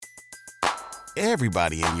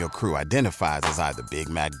Everybody in your crew identifies as either Big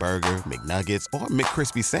Mac Burger, McNuggets, or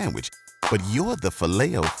McCrispy Sandwich. But you're the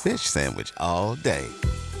Filet-O-Fish Sandwich all day.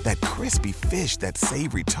 That crispy fish, that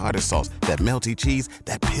savory tartar sauce, that melty cheese,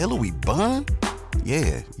 that pillowy bun.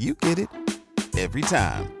 Yeah, you get it. Every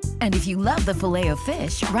time. And if you love the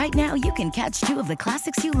Filet-O-Fish, right now you can catch two of the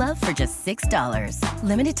classics you love for just $6.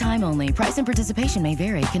 Limited time only. Price and participation may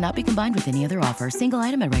vary. Cannot be combined with any other offer. Single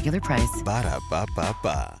item at regular price.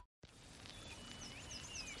 Ba-da-ba-ba-ba.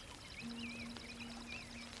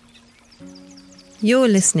 You're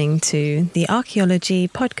listening to the Archaeology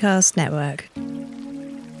Podcast Network.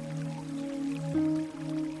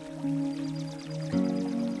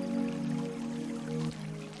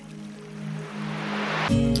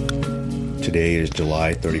 Today is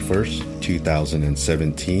July 31st,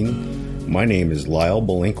 2017. My name is Lyle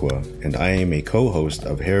Bolinqua, and I am a co-host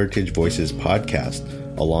of Heritage Voices podcast,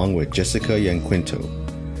 along with Jessica Yanquinto.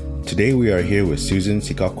 Today we are here with Susan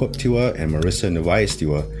Sikakwaptiwa and Marissa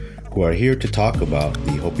Navaistiwa, who are here to talk about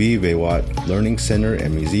the Hopi Vewat Learning Center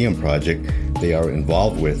and Museum project they are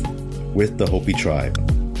involved with the Hopi tribe.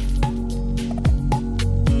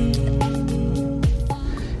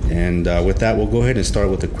 And with that, we'll go ahead and start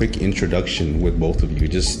with a quick introduction with both of you.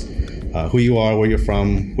 Just who you are, where you're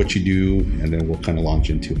from, what you do, and then we'll kind of launch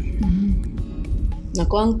into it.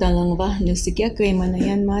 Nakuang talang ba, nusikia kay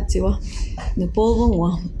manayan matiwa, nupolvong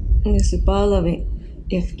wa, nusipalavi,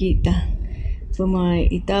 ifgita.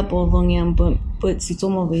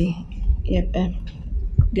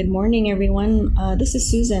 Good morning, everyone. This is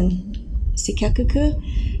Susan Sikakuku.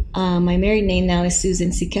 My married name now is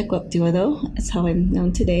Susan Sikakwaptiwa, though. That's how I'm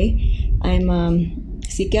known today. I'm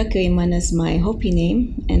Sikakuiman is my Hopi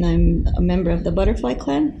name, and I'm a member of the Butterfly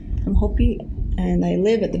Clan from Hopi, and I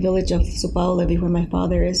live at the village of Supaulevi, where my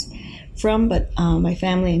father is from, but my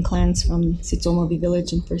family and clans from Sitsomovi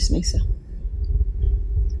village in First Mesa.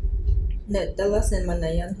 Dalasan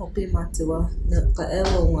manayan Hopi matiwa na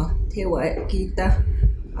kaewa tewa kita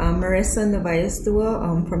Marissa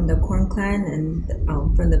Navaistiwa from the Corn Clan and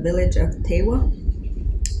from the village of Tewa.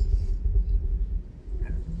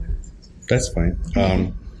 That's fine.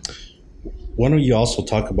 Why don't you also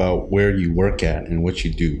talk about where you work at and what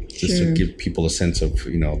you do, just to give people a sense of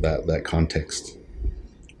that context.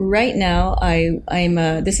 Right now, I'm.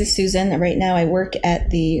 This is Susan. Right now, I work at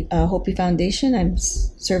the Hopi Foundation. I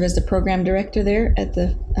serve as the program director there at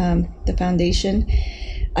the foundation.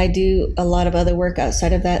 I do a lot of other work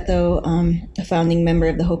outside of that, though. A founding member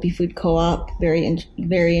of the Hopi Food Co-op,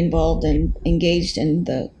 very involved and engaged in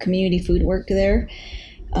the community food work there.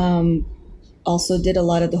 Also did a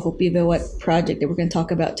lot of the Hopi Vewat project that we're going to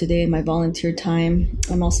talk about today in my volunteer time.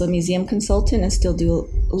 I'm also a museum consultant and still do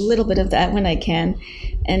a little bit of that when I can,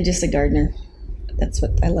 and just a gardener. That's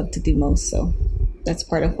what I love to do most, so that's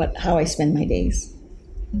part of how I spend my days.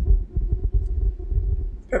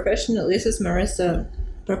 Professionally, this is Marissa.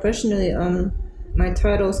 Professionally, my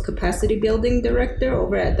title is Capacity Building Director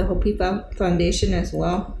over at the Hopi Foundation as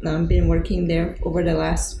well. I've been working there over the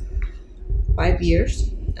last 5 years.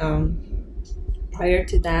 Prior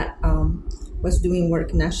to that, was doing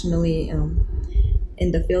work nationally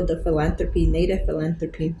in the field of philanthropy, native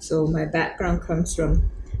philanthropy. So my background comes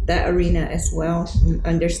from that arena as well,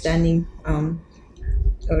 understanding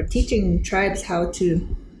or teaching tribes how to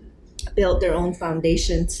build their own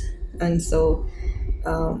foundations. And so,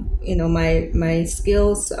 my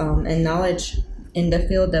skills and knowledge in the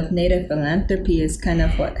field of native philanthropy is kind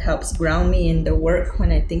of what helps ground me in the work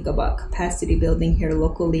when I think about capacity building here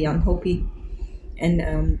locally on Hopi,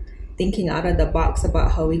 and thinking out of the box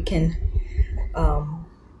about how we can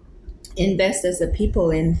invest as a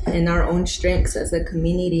people in our own strengths as a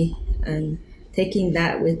community, and taking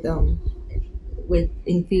that with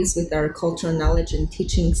infused with our cultural knowledge and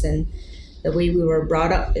teachings and the way we were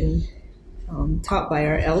brought up and taught by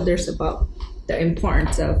our elders about the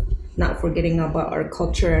importance of not forgetting about our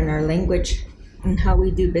culture and our language and how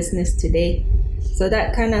we do business today. So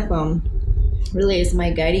that kind of really is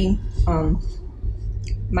my guide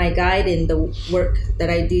in the work that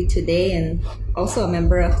I do today, and also a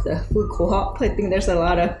member of the Food Co-op. I think there's a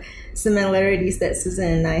lot of similarities that Susan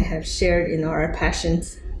and I have shared in our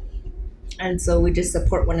passions, and so we just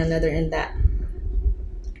support one another in that.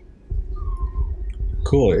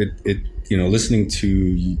 Cool. It listening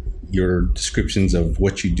to your descriptions of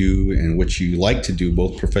what you do and what you like to do,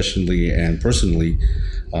 both professionally and personally,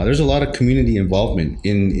 there's a lot of community involvement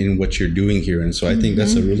in what you're doing here. And so I think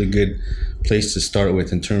that's a really good place to start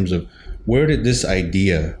with in terms of where did this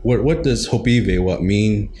idea, what does Hopi Vewat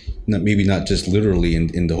mean? Maybe not just literally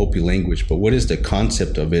in the Hopi language, but what is the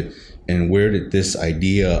concept of it, and where did this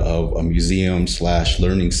idea of a museum /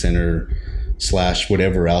 learning center /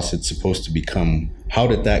 whatever else it's supposed to become. How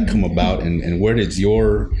did that come about, and where did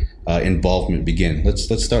your involvement begin?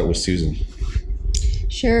 Let's start with Susan.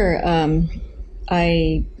 Sure.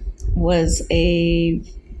 I was a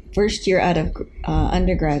first year out of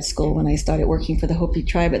undergrad school when I started working for the Hopi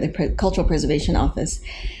tribe at the Cultural Preservation Office.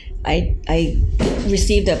 I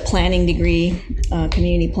received a planning degree,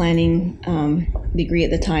 community planning degree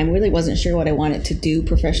at the time. Really wasn't sure what I wanted to do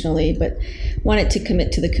professionally, but wanted to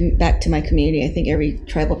commit to back to my community. I think every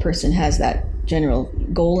tribal person has that general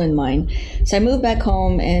goal in mind. So I moved back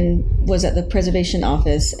home and was at the preservation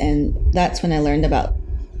office, and that's when I learned about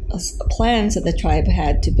plans that the tribe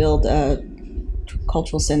had to build a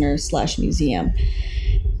cultural center / museum.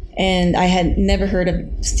 And I had never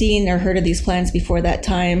seen or heard of these plans before that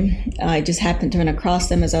time. I just happened to run across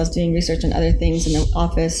them as I was doing research on other things in the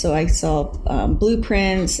office. So I saw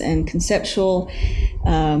blueprints and conceptual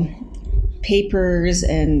papers,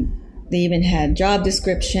 and they even had job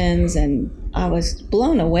descriptions. And I was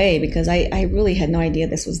blown away because I really had no idea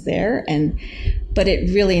this was there. But it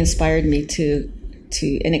really inspired me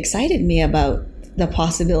and excited me about the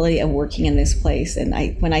possibility of working in this place. And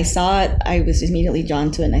when I saw it, I was immediately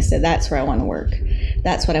drawn to it, and I said, that's where I want to work.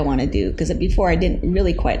 That's what I want to do. Because before, I didn't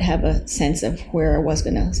really quite have a sense of where I was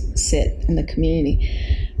going to sit in the community.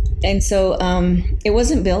 And so it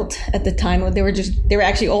wasn't built at the time. They were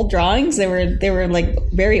actually old drawings. They were like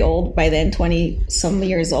very old by then, 20 some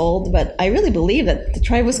years old. But I really believed that the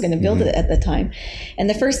tribe was going to build it at the time. And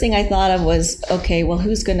the first thing I thought of was, okay, well,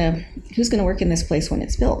 who's going to work in this place when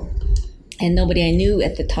it's built? And nobody I knew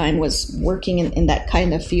at the time was working in that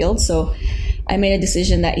kind of field. So I made a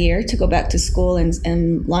decision that year to go back to school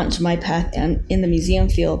and launch my path in the museum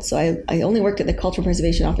field. So I only worked at the Cultural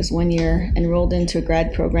Preservation Office 1 year, enrolled into a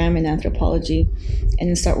grad program in anthropology, and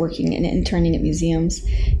then start working and interning at museums.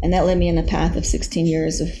 And that led me in a path of 16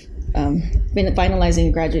 years of finalizing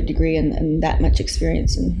a graduate degree and that much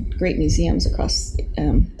experience in great museums across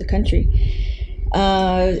the country.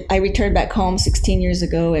 I returned back home 16 years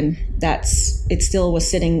ago, and it still was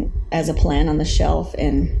sitting as a plan on the shelf.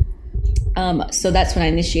 And so that's when I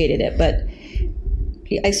initiated it. But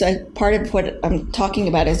part of what I'm talking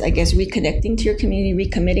about is, I guess, reconnecting to your community,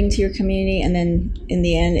 recommitting to your community. And then in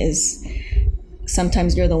the end is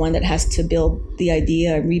sometimes you're the one that has to rebuild the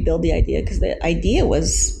idea, because the idea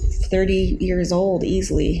was 30 years old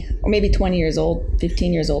easily, or maybe 20 years old,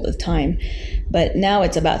 15 years old at the time. But now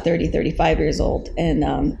it's about 30, 35 years old.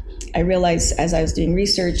 And I realized as I was doing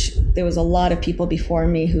research, there was a lot of people before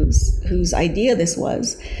me whose idea this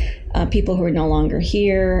was. People who are no longer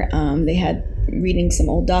here. They had reading some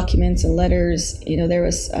old documents and letters. There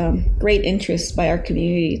was great interest by our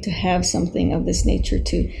community to have something of this nature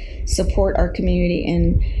to support our community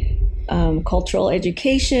in cultural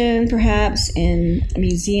education, perhaps, in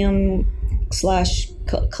museum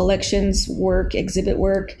 / collections work, exhibit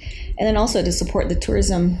work, and then also to support the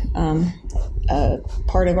tourism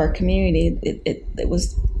part of our community. It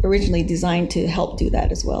was originally designed to help do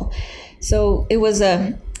that as well. So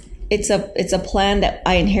it's a plan that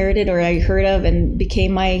I inherited or I heard of and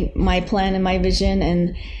became my plan and my vision.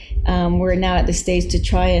 And we're now at the stage to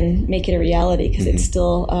try and make it a reality, because it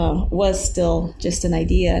still was still just an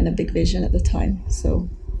idea and a big vision at the time. So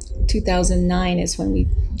 2009 is when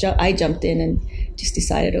I jumped in and just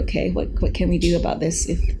decided, okay, what can we do about this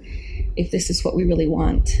if this is what we really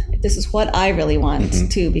want? If this is what I really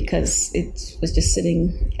want too, because it was just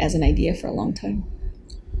sitting as an idea for a long time.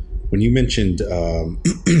 When you mentioned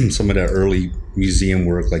some of that early museum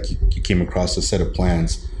work, like you came across a set of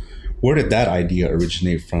plans, where did that idea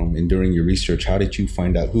originate from? And during your research, how did you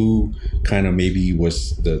find out who kind of maybe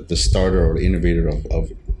was the starter or the innovator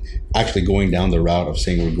of actually going down the route of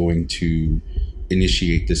saying we're going to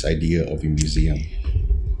initiate this idea of a museum?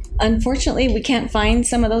 Unfortunately, we can't find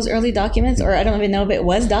some of those early documents, or I don't even know if it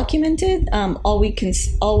was documented. All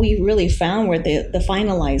we really found were the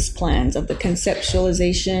finalized plans of the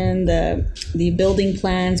conceptualization, the building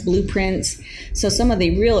plans, blueprints. So some of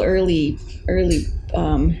the real early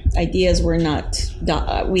ideas were not.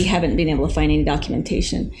 We haven't been able to find any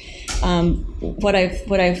documentation. What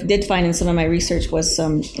I did find in some of my research was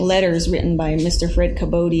some letters written by Mr. Fred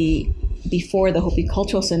Cabody before the Hopi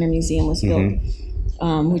Cultural Center Museum was built.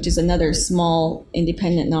 Which is another small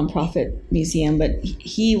independent nonprofit museum. But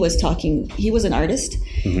he was an artist.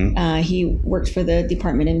 He worked for the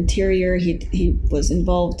Department of Interior. He was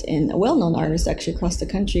involved in a well-known artist actually across the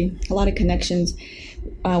country, a lot of connections,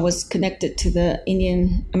 was connected to the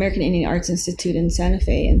American Indian Arts Institute in Santa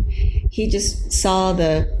Fe. And he just saw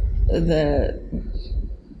the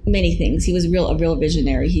many things. He was a real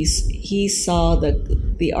visionary. He saw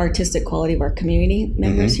the artistic quality of our community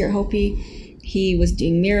members here at Hopi. He was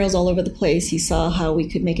doing murals all over the place. He saw how we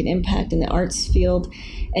could make an impact in the arts field.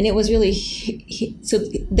 And it was really, so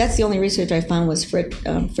that's the only research I found was Fred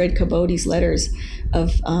Cabote's letters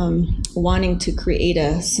of wanting to create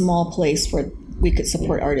a small place where we could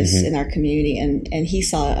support artists in our community. And he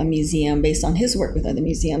saw a museum based on his work with other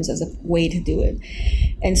museums as a way to do it.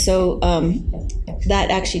 And so that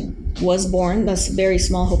actually was born. This very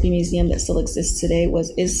small Hopi Museum that still exists today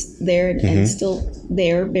is there and still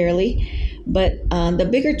there, barely. But the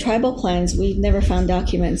bigger tribal plans, we've never found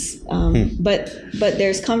documents. But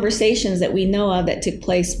there's conversations that we know of that took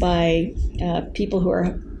place by people who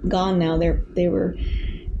are gone now. They were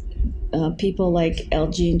people like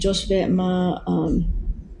LG and Josh Vetma. I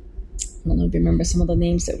don't know if you remember some of the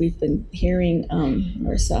names that we've been hearing.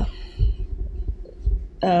 Marissa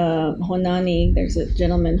Honani. There's a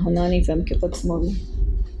gentleman, Honani from Kipuxmon.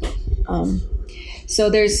 So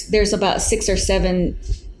there's about 6 or 7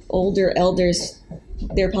 older elders.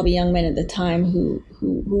 They were probably young men at the time who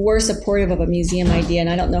were supportive of a museum idea, and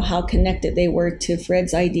I don't know how connected they were to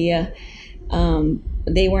Fred's idea.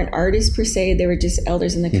 They weren't artists per se; they were just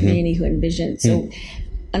elders in the community who envisioned. So,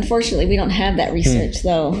 unfortunately, we don't have that research,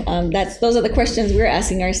 though. Those are the questions we're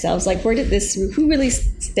asking ourselves: like, who really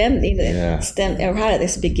stemmed, or how did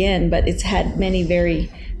this begin? But it's had many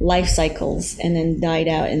very life cycles, and then died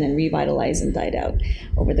out, and then revitalized and died out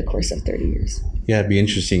over the course of 30 years. Yeah, it'd be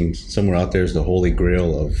interesting. Somewhere out there is the holy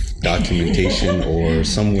grail of documentation, or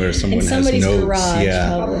somewhere someone has notes.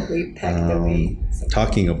 Probably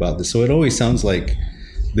talking about this. So it always sounds like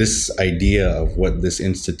this idea of what this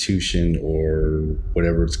institution or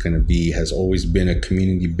whatever it's going to be has always been a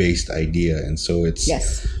community-based idea, and so it's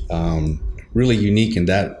really unique in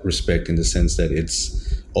that respect, in the sense that it's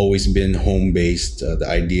always been home-based. The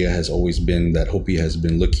idea has always been that Hopi has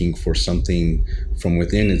been looking for something from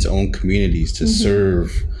within its own communities to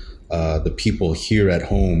serve the people here at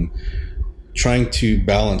home, trying to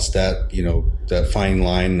balance that, that fine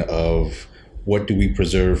line of what do we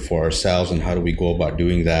preserve for ourselves and how do we go about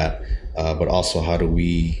doing that, but also how do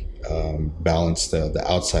we balance the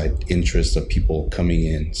outside interests of people coming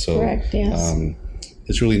in. So correct, yes.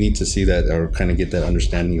 It's really neat to see that, or kind of get that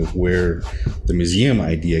understanding of where the museum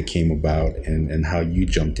idea came about and how you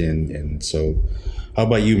jumped in. And so how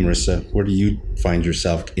about you, Marissa? Where do you find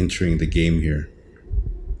yourself entering the game here?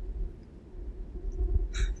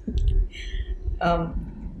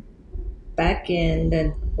 Back in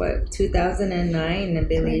 2009, I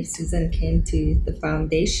believe Susan came to the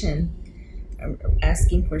foundation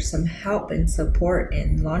asking for some help and support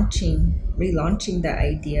in relaunching the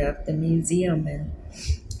idea of the museum. And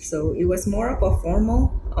so it was more of a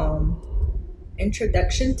formal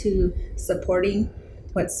introduction to supporting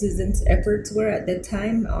what Susan's efforts were at the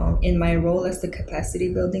time, in my role as the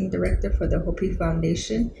capacity building director for the Hopi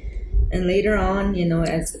Foundation. And later on,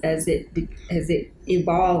 as it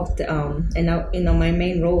evolved, and now, my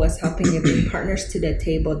main role was helping to bring partners to the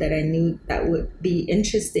table that I knew that would be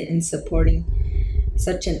interested in supporting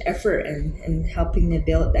such an effort and helping to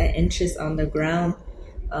build that interest on the ground.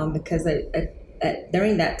 Because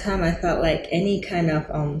during that time, I felt like any kind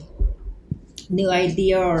of new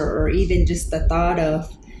idea or even just the thought of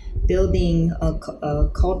building a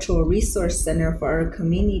cultural resource center for our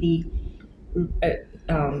community,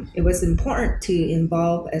 it was important to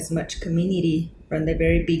involve as much community from the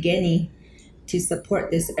very beginning to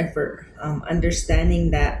support this effort,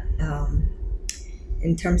 understanding that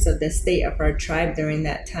in terms of the state of our tribe during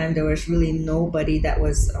that time, there was really nobody that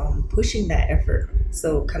was pushing that effort.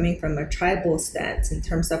 So coming from a tribal stance in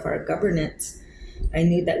terms of our governance, I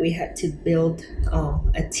knew that we had to build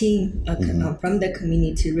a team from the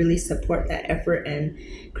community to really support that effort and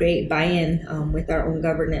create buy-in with our own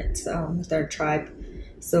governance, with our tribe.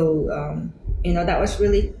 So, that was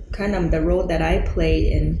really kind of the role that I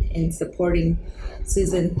played in supporting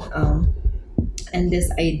Susan and this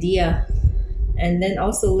idea. And then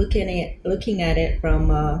also looking at it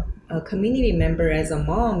from a community member as a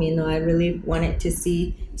mom, I really wanted to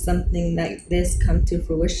see something like this come to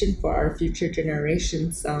fruition for our future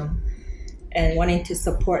generations, and wanting to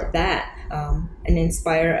support that and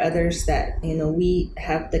inspire others that, we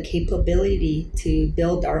have the capability to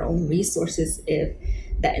build our own resources if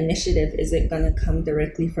that initiative isn't going to come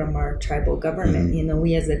directly from our tribal government.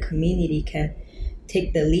 We as a community can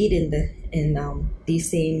take the lead in these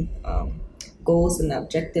same goals and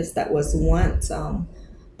objectives that was once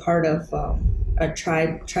part of a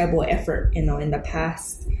tribal effort, in the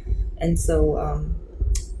past. And so,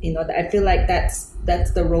 I feel like that's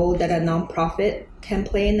the role that a nonprofit can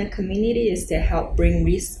play in the community, is to help bring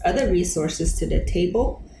other resources to the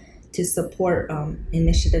table to support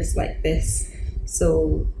initiatives like this.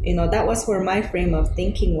 So, that was where my frame of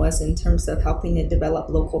thinking was in terms of helping to develop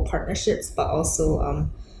local partnerships, but also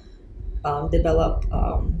develop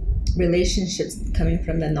relationships coming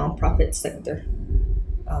from the nonprofit sector.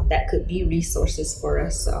 That could be resources for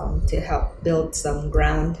us to help build some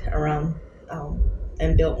ground around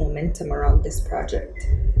and build momentum around this project.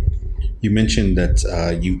 You mentioned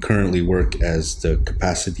that you currently work as the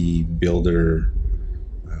capacity builder.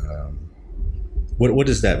 What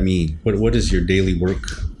does that mean? What does your daily work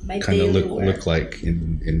kind of look like?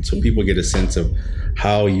 And so people get a sense of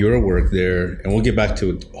how your work there, and we'll get back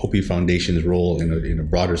to Hopi Foundation's role in a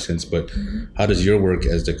broader sense, but how does your work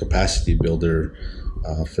as the capacity builder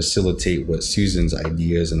facilitate what Susan's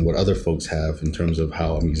ideas and what other folks have in terms of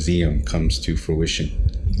how a museum comes to fruition?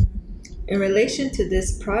 In relation to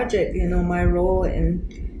this project, my role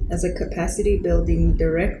as a capacity building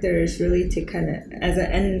director is really to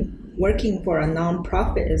and working for a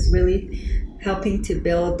nonprofit is really helping to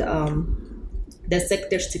build the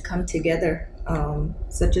sectors to come together,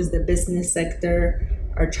 such as the business sector,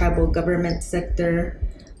 our tribal government sector,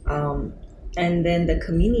 and then the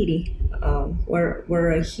community.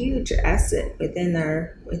 We're a huge asset within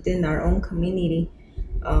our own community,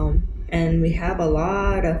 and we have a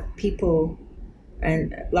lot of people,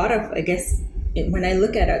 and a lot of, I guess, when I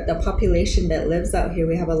look at the population that lives out here,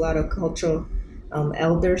 we have a lot of cultural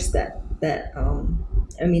elders that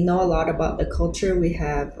and we know a lot about the culture. We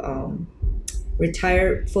have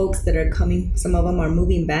retired folks that are coming. Some of them are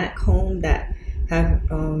moving back home that have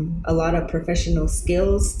a lot of professional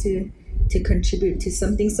skills to contribute to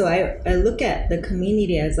something. So I look at the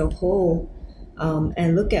community as a whole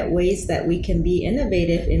and look at ways that we can be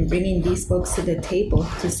innovative in bringing these folks to the table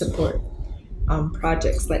to support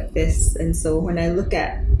projects like this. And so when I look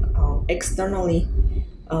at externally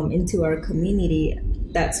into our community,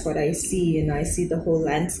 that's what I see. I see the whole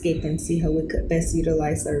landscape and see how we could best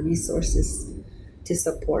utilize our resources to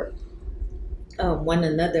support one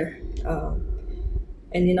another.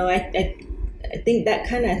 And I think that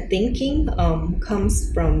kind of thinking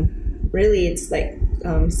comes from, really, it's like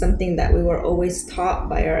something that we were always taught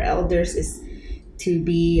by our elders, is to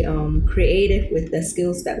be creative with the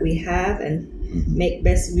skills that we have and make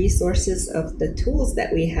best resources of the tools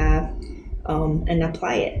that we have and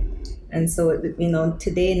apply it. And so,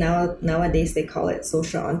 today, nowadays, they call it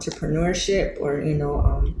social entrepreneurship or,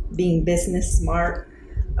 being business smart.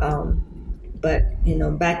 But,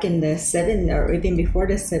 back in the 70s or even before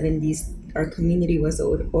the 70s, our community was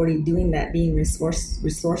already doing that, being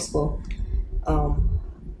resourceful.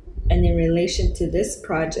 And in relation to this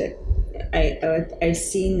project, I've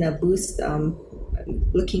seen a boost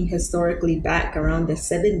looking historically back around the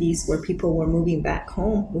 70s, where people were moving back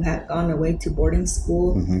home who had gone away to boarding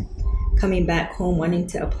school, coming back home wanting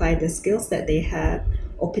to apply the skills that they had,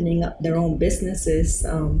 opening up their own businesses,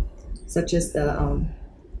 such as the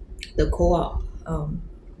co-op,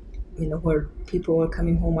 where people were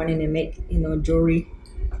coming home wanting to make, jewelry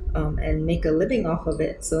and make a living off of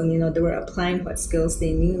it. So, they were applying what skills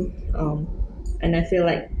they knew. And I feel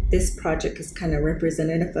like this project is kind of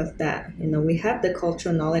representative of that. We have the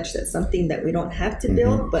cultural knowledge. That's something that we don't have to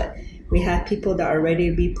build, but we have people that are ready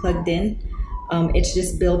to be plugged in. It's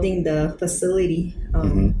just building the facility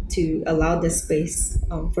to allow the space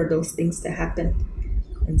for those things to happen.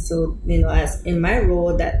 And so, as in my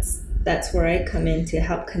role, that's where I come in to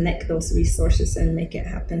help connect those resources and make it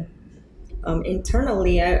happen.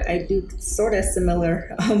 Internally, I do sort of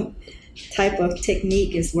similar type of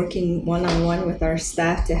technique, is working one-on-one with our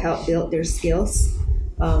staff to help build their skills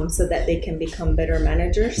so that they can become better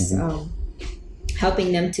managers,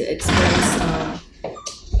 helping them to experience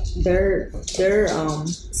their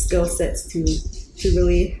skill sets to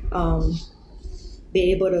really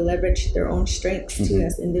be able to leverage their own strengths too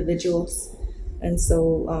as individuals. And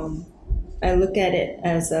so I look at it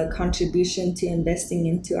as a contribution to investing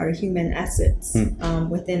into our human assets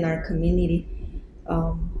within our community.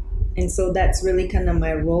 And so that's really kind of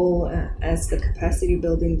my role as the capacity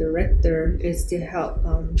building director, is to help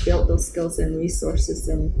build those skills and resources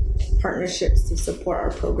and partnerships to support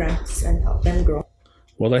our programs and help them grow.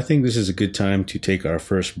 Well, I think this is a good time to take our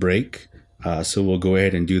first break. So we'll go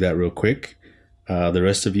ahead and do that real quick. The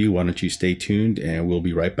rest of you, why don't you stay tuned, and we'll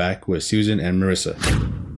be right back with Susan and Marissa.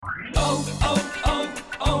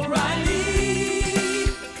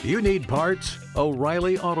 O'Reilly! You need parts?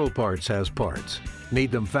 O'Reilly Auto Parts has parts.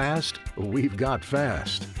 Need them fast? We've got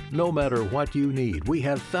fast. No matter what you need, we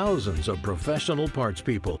have thousands of professional parts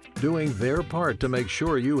people doing their part to make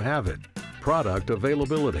sure you have it. Product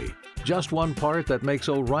availability. Just one part that makes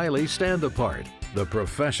O'Reilly stand apart. The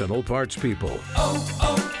professional parts people.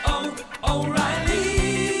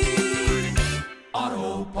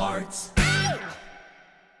 Parts.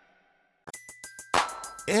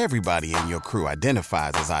 Everybody in your crew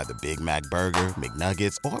identifies as either Big Mac Burger,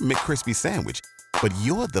 McNuggets, or McCrispy Sandwich. But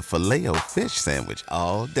you're the Filet-O-Fish Sandwich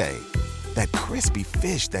all day. That crispy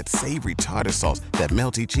fish, that savory tartar sauce, that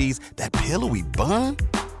melty cheese, that pillowy bun.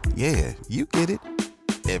 Yeah, you get it.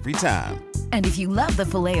 Every time. And if you love the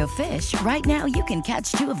Filet-O-Fish, right now you can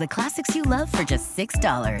catch 2 of the classics you love for just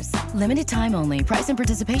 $6. Limited time only. Price and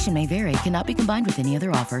participation may vary. Cannot be combined with any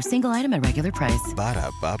other offer. Single item at regular price.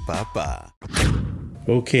 Ba-da-ba-ba-ba.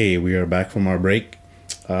 Okay, we are back from our break.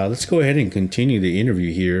 Let's go ahead and continue the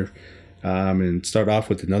interview here and start off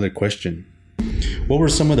with another question. What were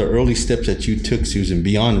some of the early steps that you took, Susan,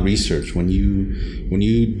 beyond research when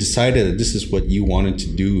you decided that this is what you wanted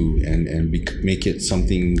to do and make it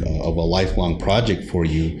something of a lifelong project for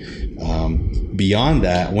you? Beyond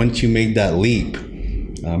that, once you made that leap,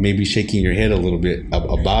 maybe shaking your head a little bit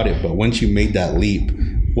about it, but once you made that leap,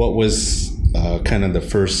 what was kind of the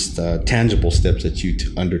first tangible steps that you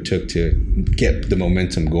undertook to get the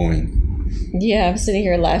momentum going? Yeah, I'm sitting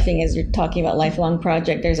here laughing as you're talking about lifelong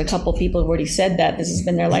project. There's a couple people who've already said that this has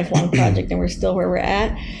been their lifelong project, and we're still where we're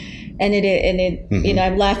at. And it you know,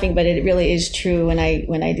 I'm laughing, but it really is true. When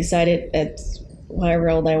I decided at whatever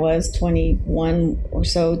old I was, 21 or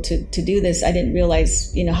so, to do this, I didn't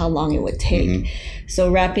realize, you know, how long it would take. So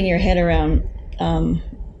wrapping your head around,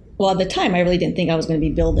 well, at the time, I really didn't think I was going to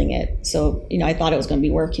be building it. So, you know, I thought it was going to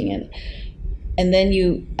be working it. And then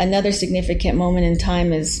another significant moment in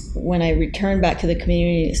time is when I returned back to the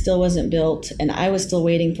community, it still wasn't built, and I was still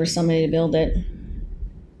waiting for somebody to build it.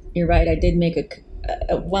 You're right, I did make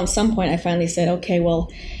at some point I finally said, okay, well,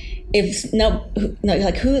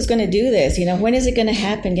 like, who is going to do this? You know, when is it going to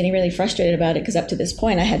happen? Getting really frustrated about it, because up to this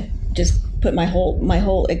point I had just put my whole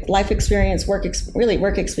life experience, work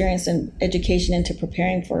experience and education into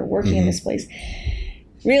preparing for working in this place,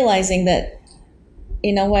 realizing that,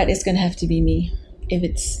 you know what, it's going to have to be me.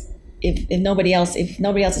 If nobody else is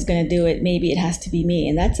going to do it, maybe it has to be me.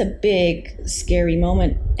 And that's a big, scary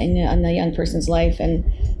moment in a young person's life. And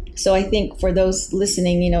so I think for those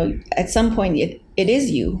listening, you know, at some point it is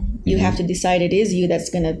you. You have to decide it is you that's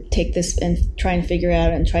going to take this and try and figure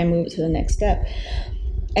out and try and move it to the next step.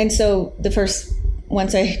 And so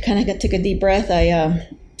once I kind of took a deep breath,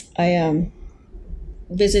 I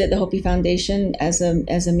visited the Hopi Foundation as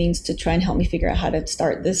a means to try and help me figure out how to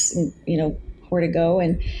start this and, you know, where to go.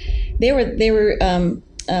 And they were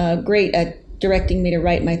great at directing me to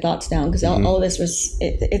write my thoughts down, because all of this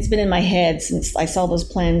it's been in my head since I saw those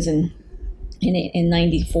plans in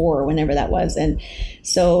 94, whenever that was. And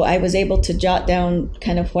so I was able to jot down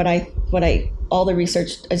kind of all the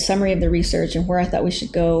research, a summary of the research and where I thought we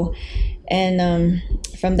should go. And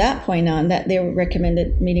from that point on, that they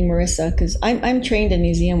recommended meeting Marissa, because I'm trained in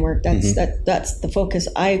museum work. That's the focus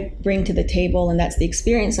I bring to the table, and that's the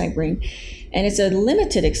experience I bring. And it's a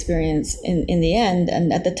limited experience in the end.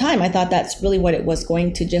 And at the time, I thought that's really what it was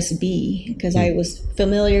going to just be, because I was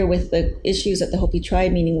familiar with the issues at the Hopi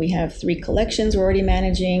Tribe, meaning we have 3 collections we're already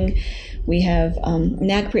managing. We have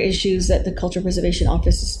NAGPRA issues that the Cultural Preservation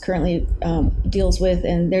Office currently deals with.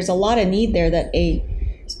 And there's a lot of need there that a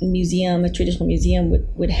traditional museum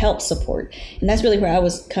would help support. And that's really where I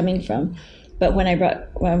was coming from. But when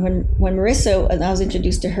Marissa and I was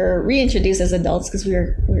introduced to her, reintroduced as adults, because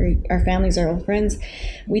our families are old friends,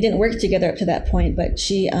 we didn't work together up to that point, but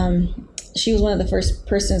she was one of the first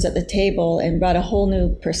persons at the table and brought a whole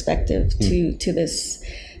new perspective to this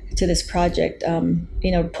project.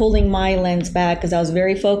 You know, pulling my lens back, because I was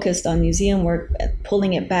very focused on museum work,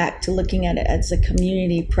 pulling it back to looking at it as a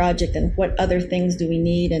community project and what other things do we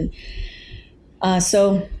need. And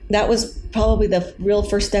so that was probably the real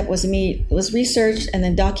first step, was research and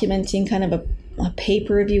then documenting kind of a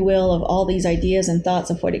paper, if you will, of all these ideas and thoughts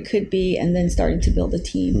of what it could be, and then starting to build a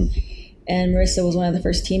team. And Marissa was one of the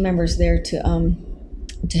first team members there to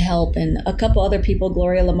help, and a couple other people.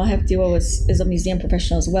 Gloria Lamaheftiwa is a museum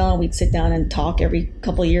professional as well, and we'd sit down and talk every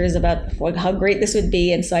couple of years about how great this would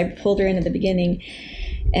be. And so I pulled her in at the beginning.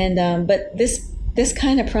 And but this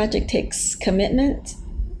kind of project takes commitment.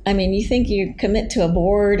 I mean, you think you commit to a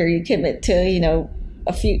board or you commit to, you know,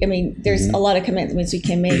 a few. I mean, there's a lot of commitments we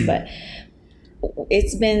can make, but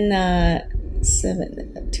it's been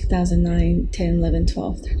 2009, 10, 11,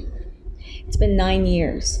 12, 13. It's been 9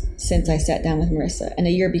 years since I sat down with Marissa. And a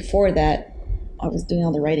year before that, I was doing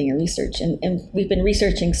all the writing and research. And we've been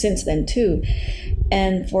researching since then, too.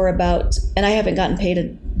 And I haven't gotten paid a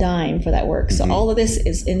dime for that work. So all of this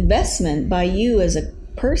is investment by you as a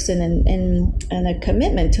person and a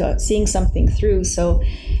commitment to seeing something through. So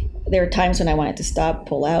there are times when I wanted to stop,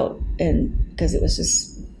 pull out, and because it was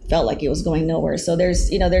just felt like it was going nowhere. So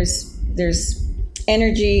there's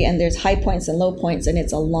energy, and there's high points and low points, and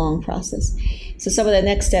it's a long process. So some of the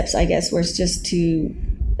next steps, I guess, was just to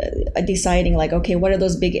deciding like, okay, what are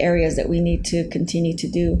those big areas that we need to continue to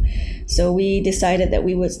do? So we decided that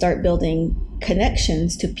we would start building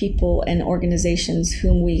connections to people and organizations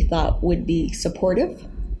whom we thought would be supportive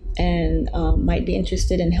and might be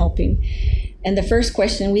interested in helping. And the first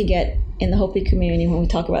question we get in the Hopi community when we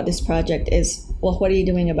talk about this project is, well, what are you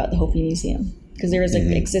doing about the Hopi Museum? Because there is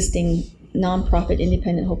an existing nonprofit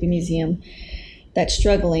independent Hopi Museum that's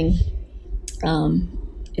struggling.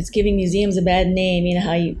 It's giving museums a bad name. You know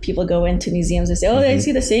how people go into museums and say, oh, they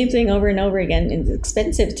see the same thing over and over again. And it's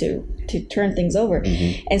expensive to turn things over.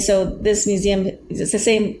 And so this museum, it's the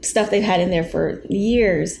same stuff they've had in there for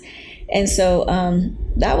years. And so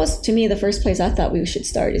that was, to me, the first place I thought we should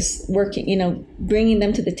start, is working, bringing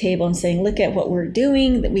them to the table and saying, look at what we're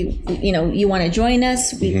doing, that you want to join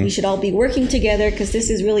us. We should all be working together, because this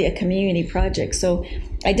is really a community project. So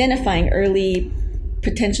identifying early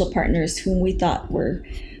potential partners whom we thought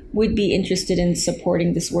would be interested in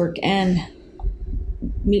supporting this work and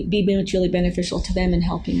be mutually beneficial to them and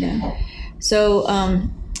helping them. So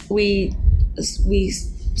we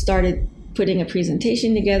started putting a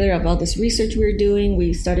presentation together of all this research we were doing.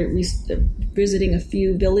 We started visiting a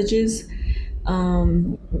few villages,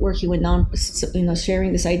 working with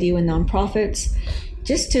sharing this idea with nonprofits,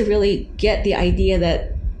 just to really get the idea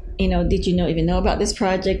that, did you even know about this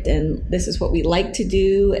project, and this is what we like to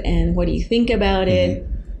do, and what do you think about it?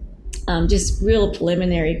 Just real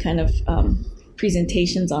preliminary kind of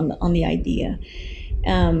presentations on the idea.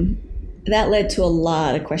 That led to a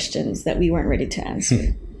lot of questions that we weren't ready to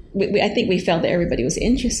answer. I think we felt that everybody was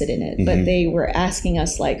interested in it, but they were asking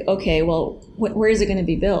us like, okay, well, where is it going to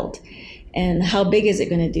be built? And how big is it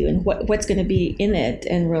going to do? And what's going to be in it?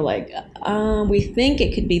 And we're like, we think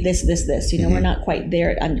it could be this. We're not quite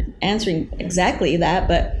there at answering exactly that,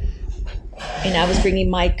 but I was bringing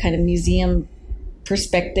my kind of museum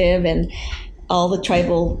perspective and all the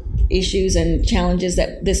tribal issues and challenges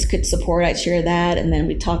that this could support. I'd share that, and then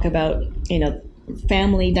we talk about,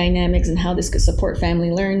 family dynamics and how this could support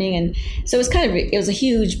family learning. And so it was a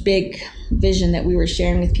huge, big vision that we were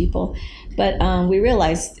sharing with people. But we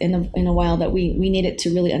realized in a while that we needed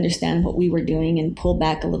to really understand what we were doing and pull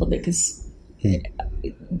back a little bit, because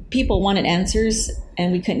people wanted answers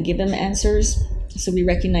and we couldn't give them answers. So we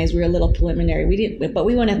recognized we were a little preliminary. But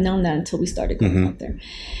we wouldn't have known that until we started going out there.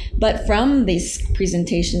 But from these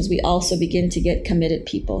presentations, we also begin to get committed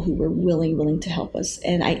people who were willing to help us.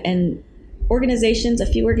 And organizations, a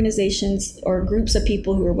few organizations or groups of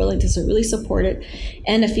people who were willing to really support it,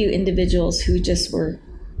 and a few individuals who just were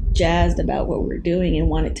jazzed about what we were doing and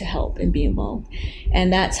wanted to help and be involved.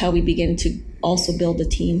 And that's how we begin to also build a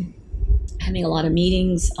team, having a lot of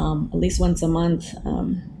meetings, at least once a month.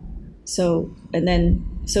 So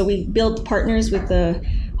we built partners with the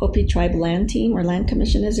Hopi Tribe Land Team, or Land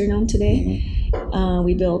Commission as they're known today.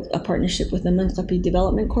 We built a partnership with the Mankapi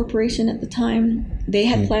Development Corporation at the time. They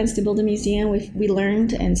had plans to build a museum, we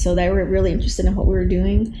learned, and so they were really interested in what we were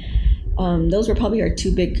doing. Those were probably our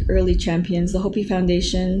two big early champions. The Hopi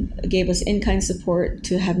Foundation gave us in-kind support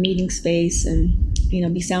to have meeting space and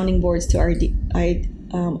be sounding boards to our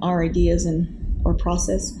ideas and our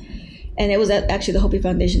process. And it was actually the Hopi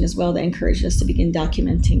Foundation as well that encouraged us to begin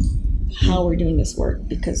documenting how we're doing this work,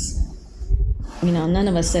 because none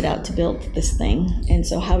of us set out to build this thing. And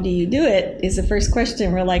so how do you do it is the first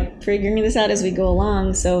question. We're like figuring this out as we go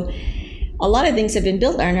along. So a lot of things have been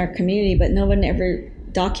built in our community, but no one ever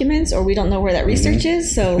documents, or we don't know where that research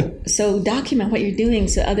is. So document what you're doing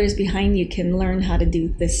so others behind you can learn how to do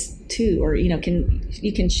this too, or you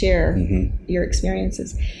can share your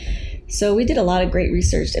experiences. So we did a lot of great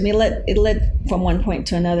research. I mean, it led from one point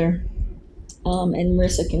to another. And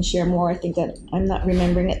Marissa can share more. I think that I'm not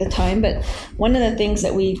remembering at the time, but one of the things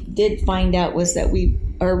that we did find out was that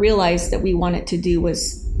realized that we wanted to do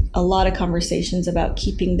was a lot of conversations about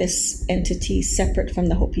keeping this entity separate from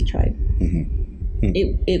the Hopi tribe.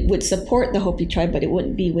 It would support the Hopi tribe, but it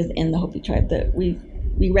wouldn't be within the Hopi tribe. That we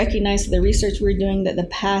recognized the research we were doing, that the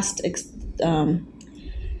past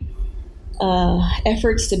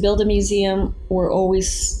efforts to build a museum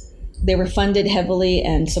they were funded heavily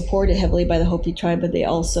and supported heavily by the Hopi tribe, but they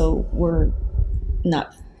also were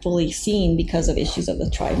not fully seen because of issues of the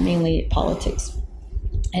tribe, mainly politics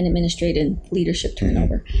and administrative leadership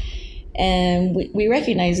turnover. And we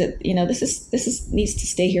recognize that this needs to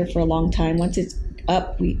stay here for a long time. Once it's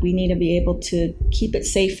up, we need to be able to keep it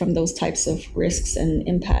safe from those types of risks and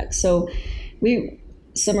impacts. So we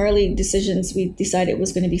some early decisions, we decided it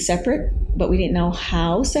was going to be separate, but we didn't know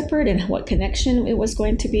how separate and what connection it was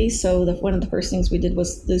going to be. So one of the first things we did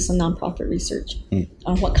was do some nonprofit research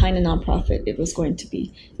on what kind of nonprofit it was going to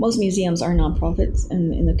be. Most museums are nonprofits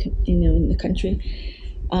in the country,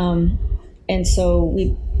 and so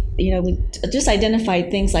we just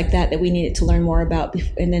identified things like that we needed to learn more about,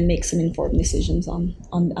 and then make some informed decisions on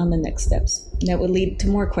the next steps. And that would lead to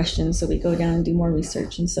more questions, so we go down and do more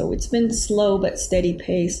research. And so it's been slow but steady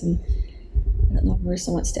pace. And I don't know if Marissa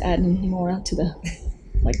wants to add any more to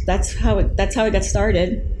that's how it got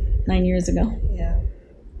started 9 years ago. Yeah.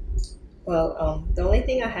 Well, the only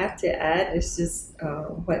thing I have to add is just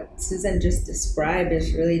what Susan just described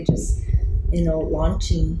is really just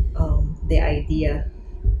launching the idea.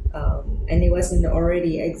 And it was an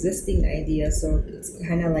already existing idea, so it's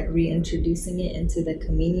kind of like reintroducing it into the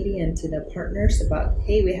community and to the partners about,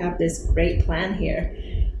 hey, we have this great plan here,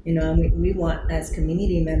 and we want as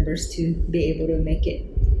community members to be able to make it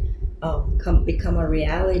become a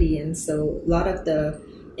reality. And so a lot of the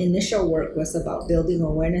initial work was about building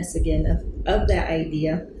awareness again of that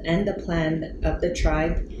idea and the plan of the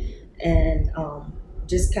tribe, and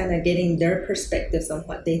just kind of getting their perspectives on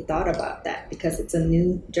what they thought about that, because it's a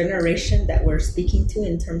new generation that we're speaking to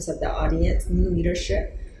in terms of the audience, new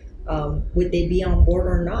leadership. Would they be on board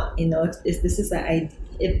or not? If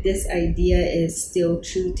this idea is still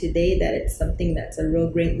true today, that it's something that's a real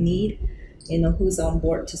great need, who's on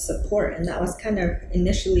board to support. And that was kind of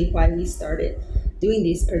initially why we started doing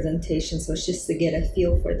these presentations, was just to get a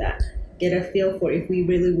feel for that, get a feel for if we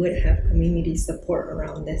really would have community support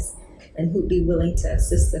around this, and who'd be willing to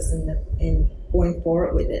assist us in going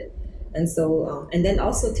forward with it. And so, and then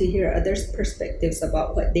also to hear others' perspectives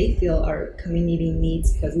about what they feel our community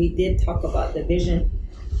needs, because we did talk about the vision.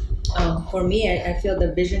 For me, I feel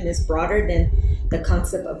the vision is broader than the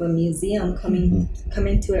concept of a museum coming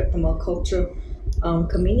to it from a cultural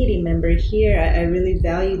community member. Here, I really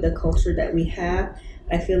value the culture that we have.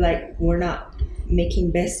 I feel like we're not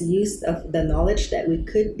making best use of the knowledge that we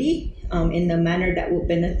could be in the manner that will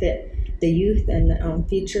benefit the youth and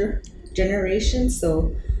future generations.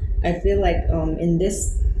 So I feel like in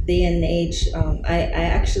this day and age, I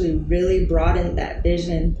actually really broadened that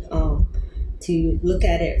vision to look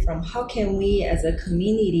at it from how can we as a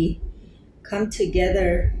community come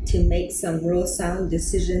together to make some real sound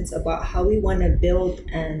decisions about how we want to build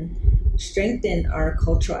and strengthen our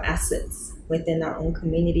cultural assets within our own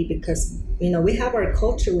community. Because we have our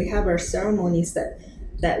culture, we have our ceremonies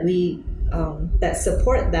that we that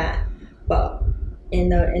support that, but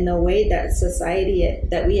in a way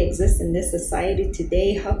that we exist in this society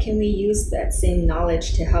today, how can we use that same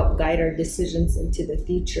knowledge to help guide our decisions into the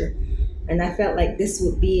future? And I felt like this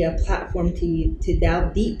would be a platform to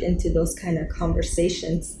delve deep into those kind of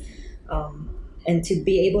conversations, and to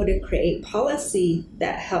be able to create policy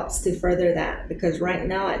that helps to further that. Because right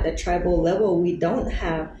now at the tribal level, we don't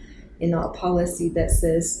have a policy that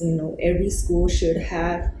says every school should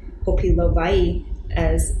have Hopi Lawai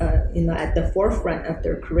as at the forefront of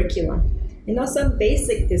their curriculum. Some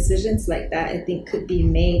basic decisions like that I think could be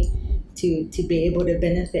made to be able to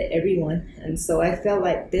benefit everyone. And so I felt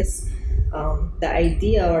like this the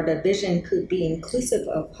idea or the vision could be inclusive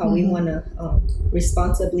of how we want to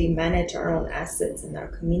responsibly manage our own assets in our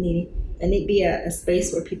community, and it'd be a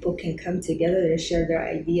space where people can come together to share their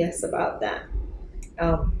ideas about that.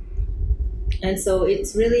 And so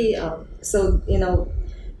it's really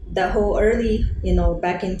the whole early,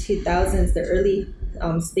 back in 2000s, the early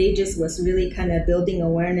stages was really kind of building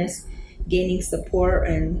awareness, gaining support,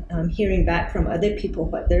 and hearing back from other people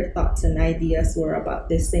what their thoughts and ideas were about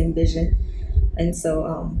this same vision. And so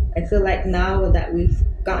I feel like now that we've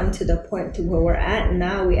gotten to the point to where we're at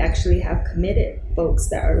now, we actually have committed folks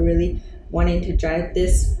that are really wanting to drive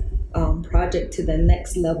this project to the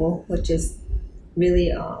next level, which is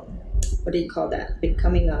really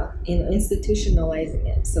becoming institutionalizing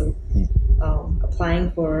it. So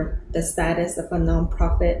applying for the status of a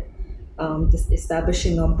nonprofit,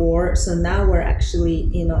 establishing a board. So now we're actually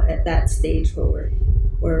at that stage where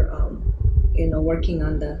we're working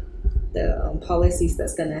on the policies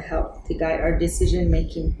that's going to help to guide our decision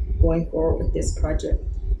making going forward with this project.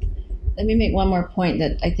 Let me make one more point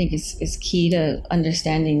that I think is key to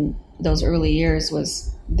understanding those early years.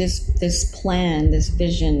 Was this plan, this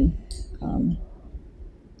vision,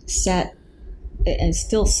 set and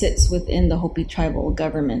still sits within the Hopi tribal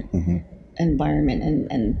government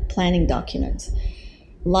environment and planning documents.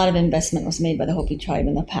 A lot of investment was made by the Hopi tribe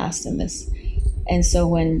in the past in this. And so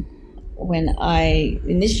when I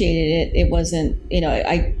initiated it wasn't,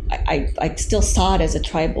 I still saw it as a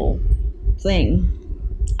tribal thing.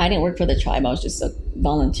 I didn't work for the tribe. I was just a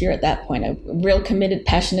volunteer at that point, a real committed,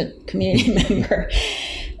 passionate community member.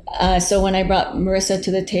 So when I brought Marissa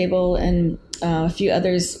to the table and a few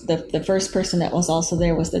others, the first person that was also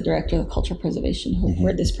there was the director of cultural preservation,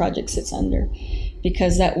 where this project sits under,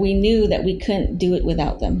 because that we knew that we couldn't do it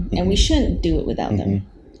without them, and we shouldn't do it without them.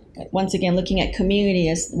 Once again, looking at community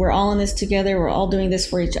as we're all in this together, we're all doing this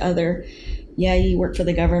for each other. Yeah, you work for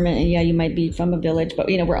the government, and yeah, you might be from a village, but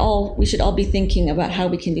we should all be thinking about how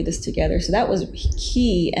we can do this together. So that was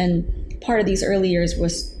key, and part of these early years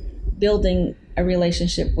was building a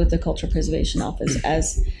relationship with the Cultural Preservation Office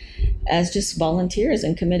as just volunteers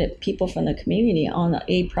and committed people from the community on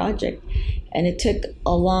a project. And it took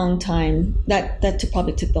a long time. That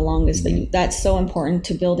probably took the longest. But that's so important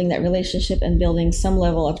to building that relationship and building some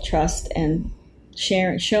level of trust and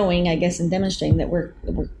showing, I guess, and demonstrating that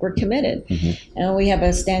we're committed. And we have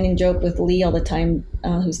a standing joke with Lee all the time,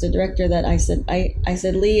 who's the director, that I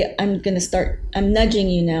said, Lee, I'm nudging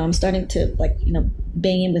you now. I'm starting to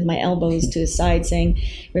bang him with my elbows to his side, saying,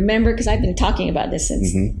 remember, because I've been talking about this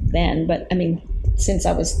since then, but I mean, since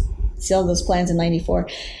I was still those plans in 94.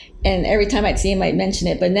 And every time I'd see him, I'd mention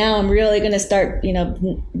it. But now I'm really going to start,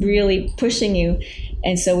 really pushing you.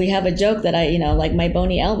 And so we have a joke that my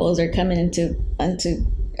bony elbows are coming into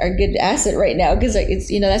our good asset right now, because it's,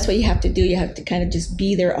 that's what you have to do. You have to kind of just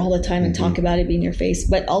be there all the time and talk about it, be in your face,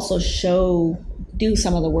 but also do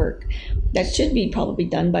some of the work that should be probably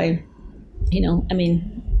done by,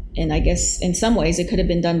 and I guess in some ways it could have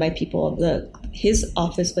been done by people of his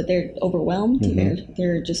office, but they're overwhelmed.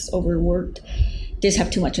 They're just overworked. They just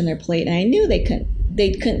have too much on their plate. And I knew they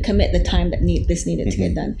couldn't commit the time that this needed to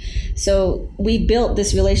get done. So we built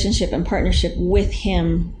this relationship and partnership with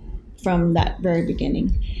him from that very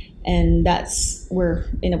beginning. And that's where,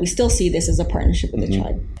 we still see this as a partnership with the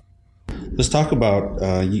tribe. Let's talk about,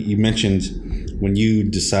 you mentioned when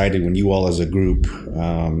you all as a group,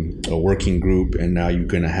 a working group, and now you're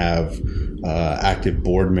going to have active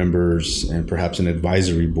board members and perhaps an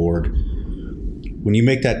advisory board. When you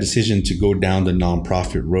make that decision to go down the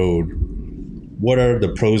nonprofit road, what are the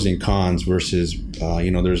pros and cons versus,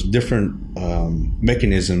 there's different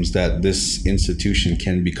mechanisms that this institution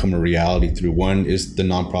can become a reality through. One is the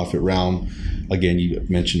nonprofit realm. Again, you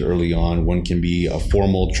mentioned early on, one can be a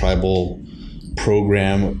formal tribal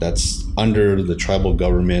program that's under the tribal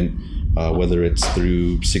government, whether it's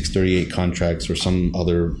through 638 contracts or some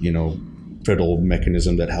other, federal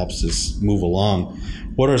mechanism that helps us move along.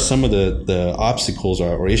 What are some of the obstacles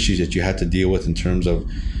or issues that you had to deal with in terms of,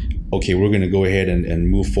 okay, we're going to go ahead and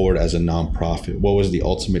move forward as a nonprofit? What was the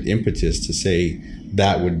ultimate impetus to say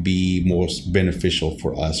that would be most beneficial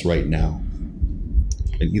for us right now?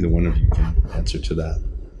 And either one of you can answer to that.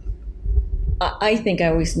 I think I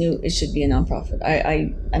always knew it should be a nonprofit.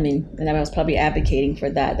 I mean, and I was probably advocating for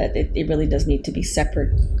that it really does need to be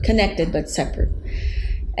separate, connected, but separate.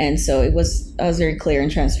 And so I was very clear and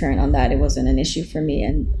transparent on that. It wasn't an issue for me.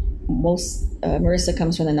 And Marissa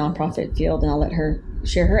comes from the nonprofit field, and I'll let her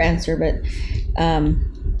share her answer. But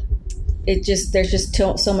there's just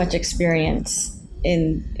so much experience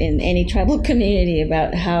in any tribal community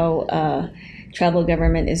about how tribal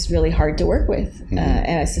government is really hard to work with.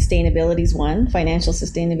 Sustainability is one. Financial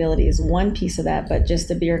sustainability is one piece of that, but just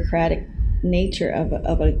the bureaucratic nature of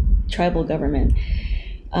a tribal government,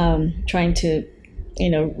 trying to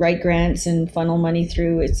write grants and funnel money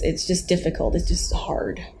through, it's just difficult. It's just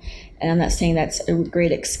hard. And I'm not saying that's a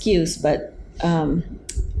great excuse, but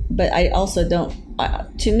I also don't,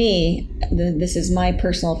 to me, this is my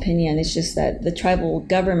personal opinion, it's just that the tribal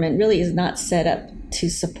government really is not set up to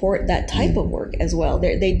support that type of work as well.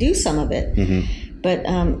 They do some of it, but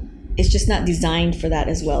it's just not designed for that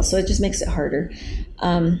as well. So it just makes it harder.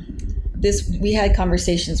 We had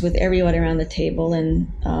conversations with everyone around the table, and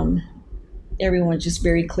everyone was just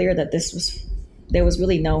very clear that there was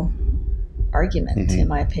really no argument, in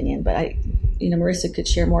my opinion. But Marissa could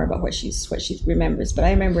share more about what she remembers. But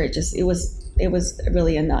I remember it was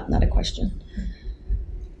really not a question.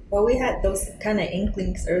 Well, we had those kind of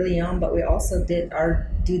inklings early on, but we also did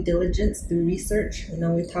our due diligence through research.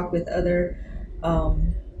 We talked with other,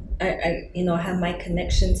 I have my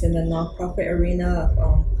connections in the nonprofit arena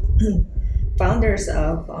of founders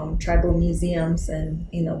of tribal museums, and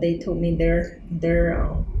they told me their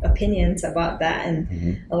opinions about that,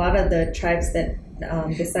 and a lot of the tribes that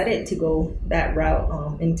decided to go that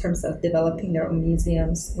route in terms of developing their own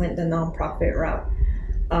museums went the nonprofit route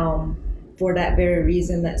for that very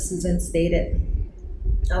reason that Susan stated,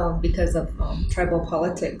 because of tribal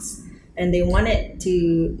politics, and they wanted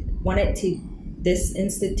this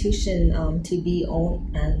institution to be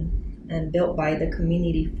owned and built by the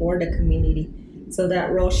community for the community. So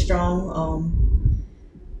that real strong,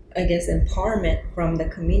 I guess, empowerment from the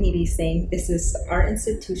community saying, this is our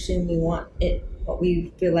institution, we want it, what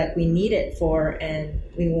we feel like we need it for, and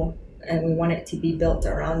we want it to be built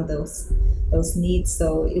around those needs.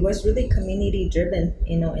 So it was really community driven,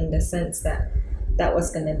 in the sense that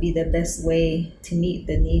was going to be the best way to meet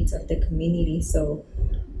the needs of the community. So,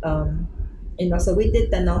 so we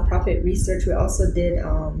did the nonprofit research. We also did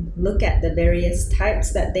look at the various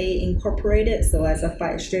types that they incorporated. So as a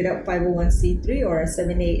straight up 501c3 or a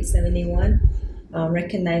 7871,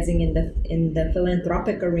 recognizing in the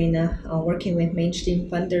philanthropic arena, working with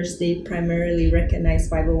mainstream funders, they primarily recognize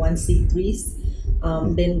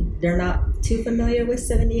 501c3s. Then they're not too familiar with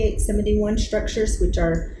 7871 structures, which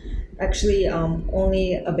are actually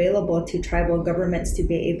only available to tribal governments to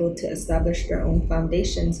be able to establish their own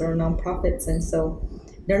foundations or nonprofits. And so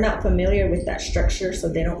they're not familiar with that structure, so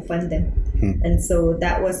they don't fund them. And so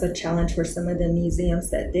that was a challenge for some of the museums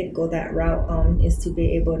that did go that route, is to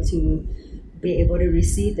be able to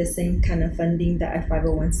receive the same kind of funding that a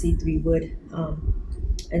 501c3 would.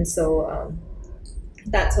 And so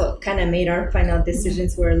that's what kind of made our final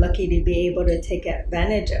decisions. We're lucky to be able to take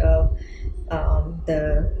advantage of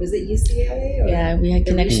was it UCLA? Yeah, we had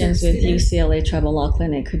connections with UCLA Tribal Law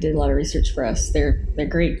Clinic, who did a lot of research for us. They're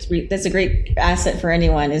great. That's a great asset for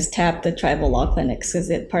anyone, is tap the tribal law clinics,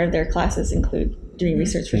 because part of their classes include doing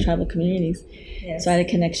research for tribal communities. Yes. So I had a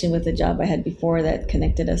connection with the job I had before that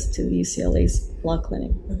connected us to the UCLA's law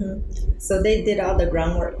clinic. So they did all the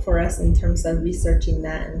groundwork for us in terms of researching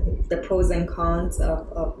that and the pros and cons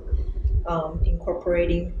of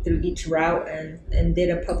incorporating through each route, and did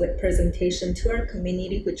a public presentation to our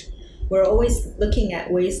community, which we're always looking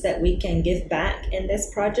at ways that we can give back in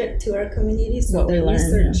this project to our community. So the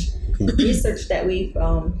research that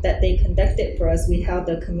that they conducted for us, we held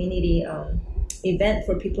a community event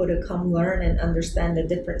for people to come learn and understand the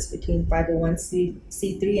difference between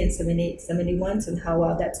 501c3 and 7871s and how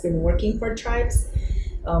well that's been working for tribes,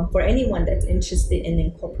 for anyone that's interested in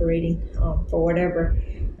incorporating for whatever.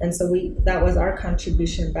 And so that was our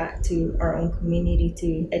contribution back to our own community,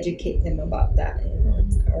 to educate them about that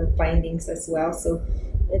and our findings as well. So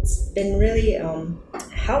it's been really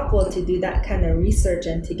helpful to do that kind of research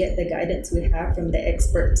and to get the guidance we have from the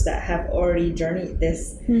experts that have already journeyed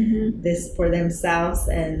this for themselves.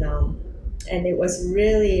 And it was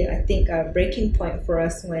really, I think, a breaking point for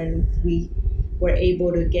us when we were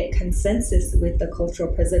able to get consensus with the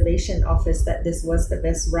Cultural Preservation Office that this was the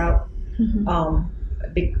best route.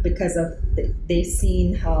 Because of they've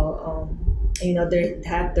seen how they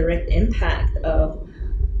have direct impact of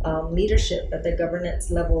leadership at the governance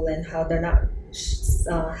level, and how they're not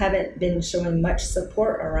haven't been showing much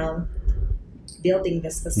support around building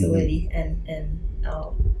this facility, and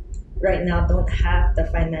right now don't have the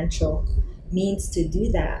financial means to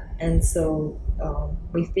do that. And so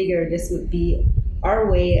we figured this would be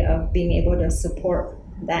our way of being able to support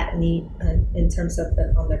that need in terms of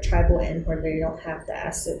on the tribal end, where they don't have the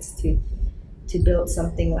assets to build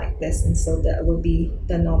something like this. And so that would be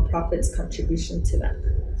the nonprofit's contribution to that.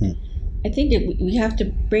 I think we have to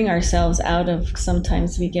bring ourselves out of,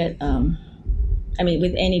 sometimes we get,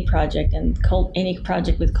 with any project, and any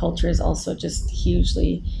project with culture is also just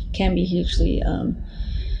can be hugely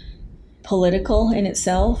political in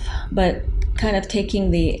itself, but kind of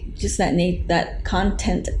taking that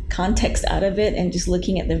context out of it and just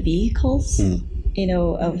looking at the vehicles, of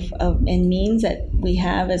and means that we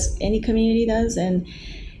have, as any community does. And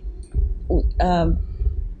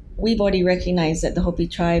we've already recognized that the Hopi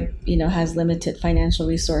tribe, has limited financial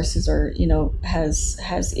resources, or,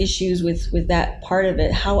 has issues with that part of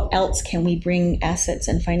it. How else can we bring assets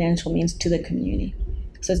and financial means to the community?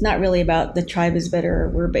 So it's not really about the tribe is better or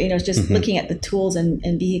we're, it's just looking at the tools and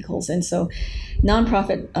vehicles. And so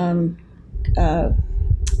nonprofit,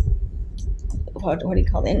 what do you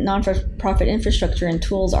call it? Nonprofit infrastructure and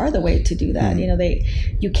tools are the way to do that.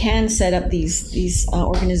 You can set up these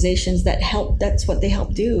organizations that help. That's what they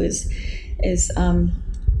help do is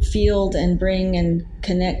field and bring and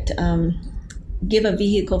connect, give a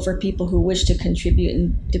vehicle for people who wish to contribute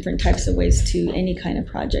in different types of ways to any kind of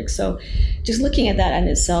project. So just looking at that in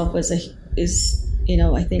itself is I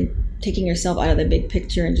think taking yourself out of the big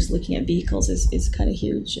picture and just looking at vehicles is kind of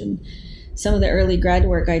huge. And some of the early grad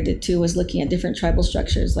work I did too was looking at different tribal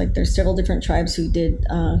structures. Like there's several different tribes who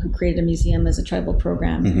created a museum as a tribal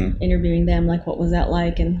program, interviewing them, like what was that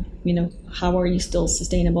like, and how are you still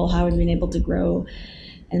sustainable, how have you been able to grow,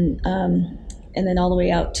 and then all the way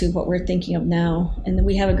out to what we're thinking of now. And then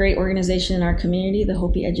we have a great organization in our community, the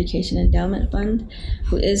Hopi Education Endowment Fund,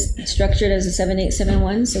 who is structured as a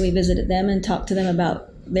 7871. So we visited them and talked to them about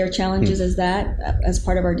their challenges as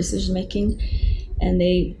part of our decision making, and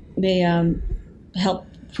they help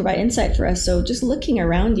provide insight for us. So just looking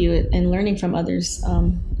around you and learning from others,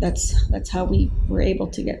 that's how we were able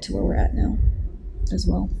to get to where we're at now as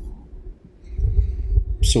well.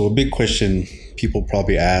 So a big question people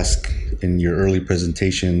probably ask in your early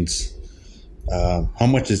presentations, how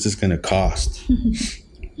much is this going to cost?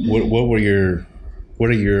 What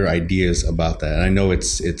are your ideas about that? And I know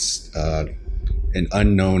it's an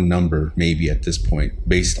unknown number maybe at this point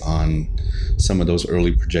based on some of those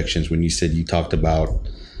early projections. When you said you talked about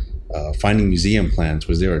finding museum plans,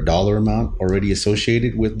 was there a dollar amount already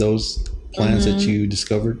associated with those plans that you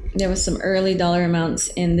discovered? There was some early dollar amounts,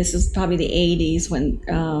 and this is probably the 80s, when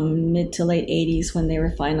mid to late 80s when they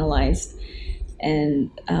were finalized. And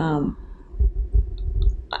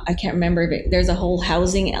I can't remember if there's a whole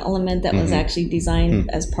housing element that was actually designed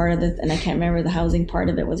as part of it, and I can't remember the housing part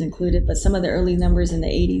of it was included, but some of the early numbers in the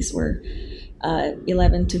 80s were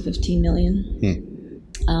 11 to 15 million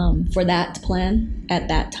for that plan at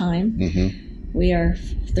that time. We are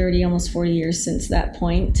 30, almost 40 years since that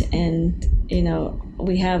point, and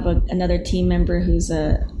we have another team member who's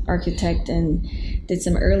a architect and did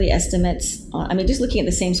some early estimates. Just looking at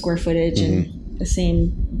the same square footage and the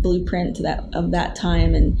same blueprint of that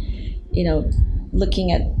time, and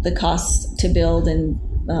looking at the costs to build, and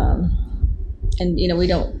we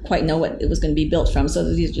don't quite know what it was going to be built from, so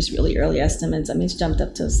these are just really early estimates. It's jumped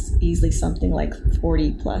up to easily something like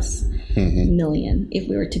 40 plus million if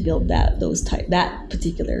we were to build that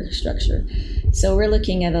particular structure. So we're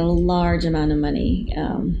looking at a large amount of money,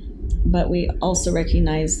 but we also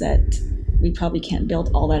recognize that we probably can't build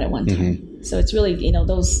all that at one time. So it's really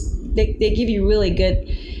they give you really good,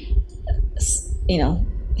 it's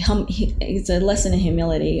a lesson in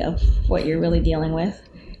humility of what you're really dealing with.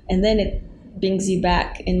 And then it brings you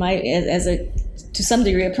back, to some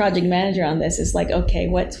degree, a project manager on this is like, okay,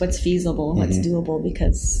 what's feasible, what's doable,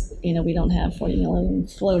 because, we don't have 40 million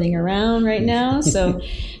floating around right now. So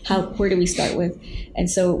where do we start with? And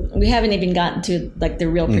so we haven't even gotten to like the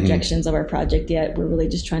real projections of our project yet. We're really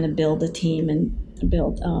just trying to build a team and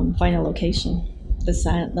find a location.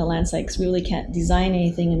 The land sites, we really can't design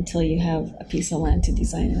anything until you have a piece of land to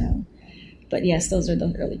design around. But yes, those are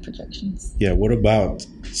the early projections. Yeah, what about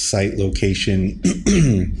site location?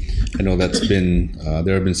 I know that's been,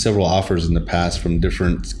 there have been several offers in the past from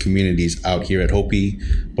different communities out here at Hopi,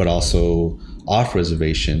 but also off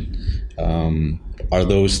reservation. Are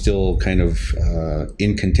those still kind of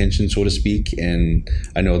in contention, so to speak? And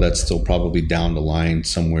I know that's still probably down the line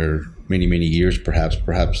somewhere, many, many years, perhaps,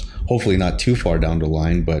 hopefully not too far down the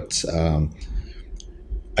line. But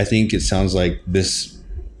I think it sounds like this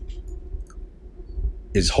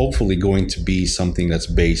is hopefully going to be something that's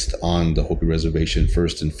based on the Hopi Reservation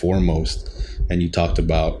first and foremost. And you talked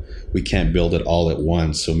about we can't build it all at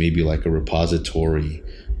once, so maybe like a repository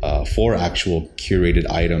for actual curated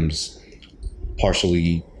items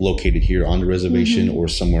partially located here on the reservation or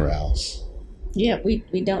somewhere else. Yeah, we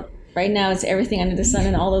don't. Right now it's everything under the sun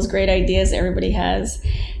and all those great ideas everybody has.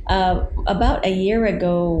 About a year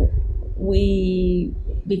ago,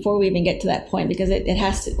 before we even get to that point, because it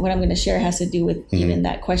has to, what I'm going to share has to do with even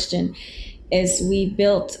that question, is we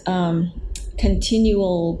built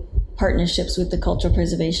continual partnerships with the Cultural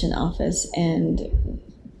Preservation Office and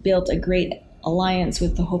built a great alliance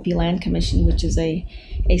with the Hopi Land Commission, which is a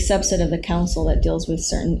subset of the council that deals with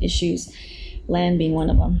certain issues, land being one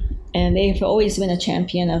of them. And they've always been a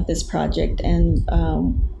champion of this project, and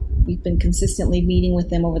we've been consistently meeting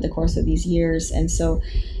with them over the course of these years. And so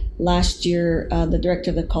last year, the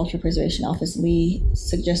director of the Cultural Preservation Office, Lee,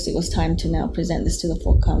 suggested it was time to now present this to the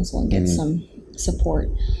full council and get some support.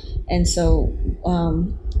 And so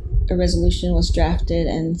a resolution was drafted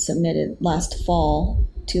and submitted last fall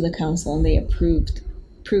to the council, and they approved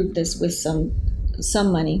this with some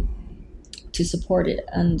money to support it.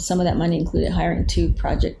 And some of that money included hiring 2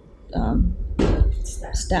 project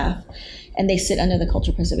staff, and they sit under the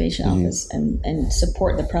Cultural Preservation Office and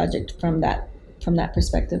support the project from that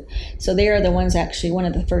perspective. So they are the ones, actually, one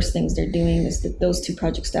of the first things they're doing is that those 2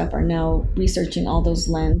 project staff are now researching all those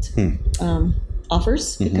land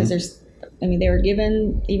offers, because they were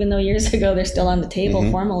given, even though years ago, they're still on the table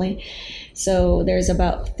formally. So there's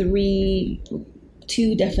about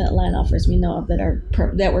 2 definite land offers we know of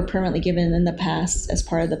that were permanently given in the past as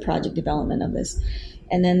part of the project development of this.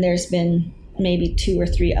 And then there's been maybe 2 or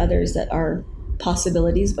 3 others that are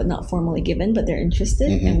possibilities but not formally given, but they're interested,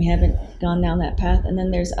 and we haven't gone down that path. And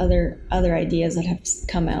then there's other ideas that have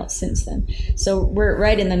come out since then. So we're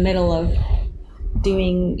right in the middle of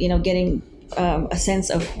doing, getting a sense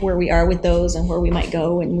of where we are with those and where we might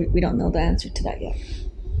go, and we don't know the answer to that yet.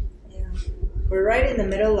 we're right in the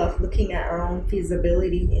middle of looking at our own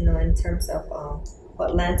feasibility, in terms of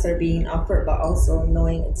what lands are being offered, but also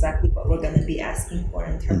knowing exactly what we're going to be asking for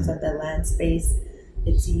in terms of the land space,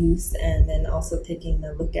 its use, and then also taking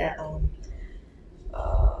a look at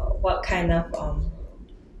what kind of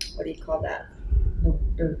what do you call that?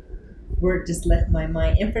 The word just left my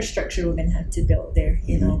mind. Infrastructure we're going to have to build there.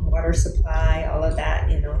 Water supply, all of that.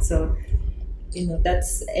 So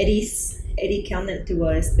that's Eddie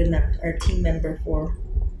Calnantua has been our team member for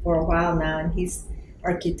a while now, and he's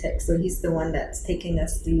architect, so he's the one that's taking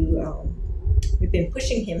us through. We've been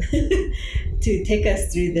pushing him to take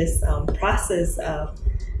us through this process of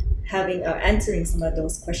having answering some of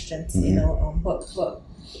those questions.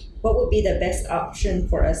 What would be the best option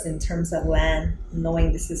for us in terms of land,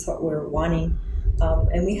 knowing this is what we're wanting.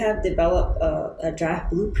 And we have developed a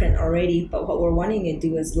draft blueprint already, but what we're wanting to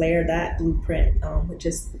do is layer that blueprint, which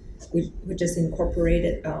is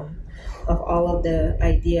incorporated of all of the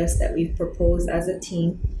ideas that we've proposed as a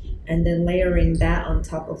team, and then layering that on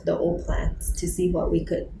top of the old plans to see what we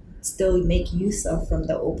could still make use of from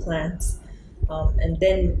the old plans, and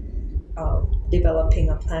then developing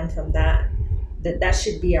a plan from that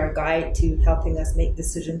should be our guide to helping us make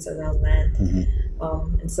decisions around land.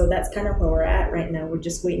 And so that's kind of where we're at right now. We're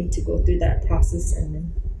just waiting to go through that process, and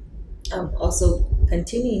then also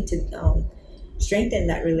continuing to strengthen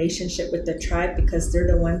that relationship with the tribe, because they're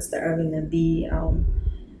the ones that are going to be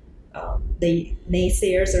the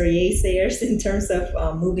naysayers or yay-sayers in terms of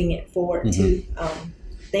moving it forward too.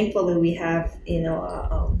 Thankfully, we have,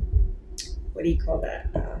 what do you call that?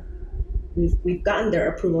 We've gotten their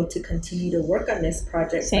approval to continue to work on this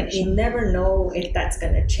project, but you never know if that's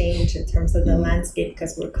going to change in terms of the landscape,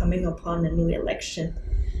 because we're coming upon a new election.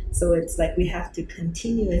 So it's like we have to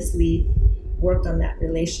continuously work on that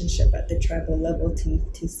relationship at the tribal level to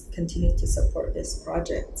continue to support this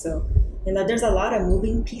project. So, there's a lot of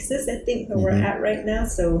moving pieces, I think, where we're at right now.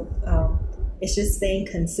 So it's just staying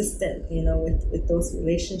consistent, with those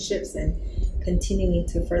relationships and continuing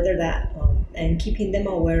to further that, and keeping them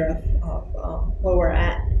aware of where we're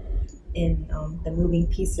at in the moving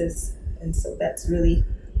pieces. And so that's really,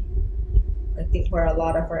 I think, where a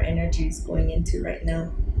lot of our energy is going into right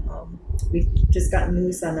now. We've just got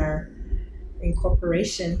news on our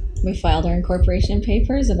incorporation. We filed our incorporation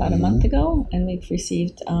papers about a month ago, and we've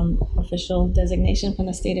received official designation from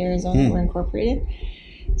the state of Arizona that we're incorporated.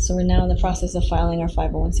 So we're now in the process of filing our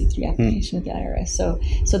 501c3 application with the IRS.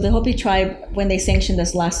 So the Hopi tribe, when they sanctioned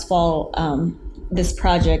us last fall, this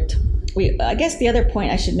project, I guess the other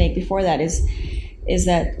point I should make before that is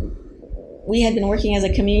that we had been working as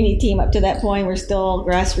a community team up to that point. We're still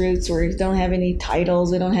grassroots. We don't have any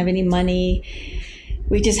titles. We don't have any money.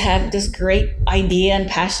 We just have this great idea and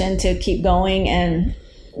passion to keep going. And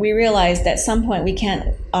we realized that at some point we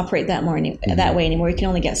can't operate that way anymore. We can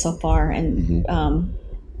only get so far. And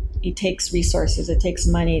it takes resources, it takes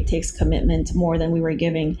money, it takes commitment more than we were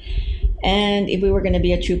giving. And if we were going to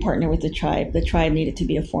be a true partner with the tribe needed to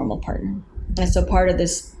be a formal partner. And so part of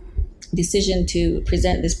this decision to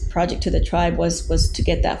present this project to the tribe was to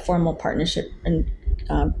get that formal partnership and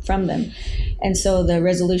from them. And so the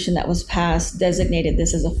resolution that was passed designated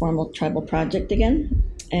this as a formal tribal project again.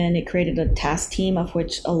 And it created a task team, of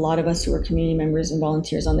which a lot of us who were community members and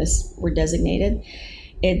volunteers on this were designated.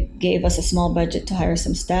 It gave us a small budget to hire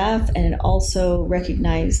some staff, and it also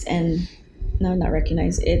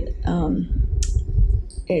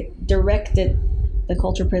it directed the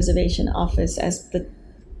Culture Preservation Office as the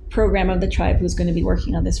program of the tribe who's going to be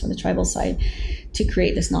working on this from the tribal side to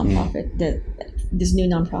create this nonprofit, this new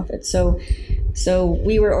nonprofit. So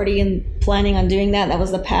we were already planning on doing that. That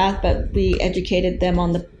was the path, but we educated them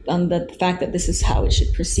on the fact that this is how it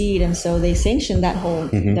should proceed, and so they sanctioned that whole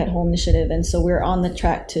initiative. And so we're on the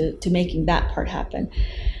track to making that part happen.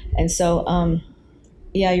 And so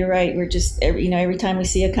yeah, you're right. We're just every time we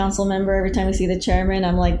see a council member, every time we see the chairman,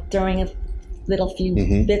 I'm like throwing a little few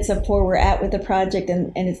bits of where we're at with the project,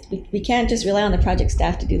 and we can't just rely on the project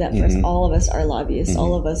staff to do that for us. All of us are lobbyists.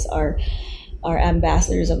 All of us are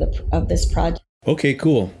ambassadors of this project. Okay,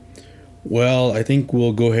 cool. Well, I think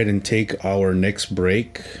we'll go ahead and take our next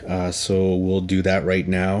break. So we'll do that right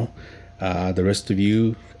now. The rest of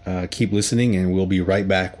you keep listening, and we'll be right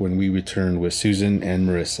back when we return with Susan and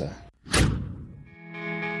Marissa.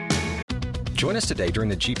 Join us today during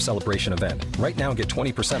the Jeep Celebration event. Right now, get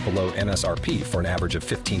 20% below MSRP for an average of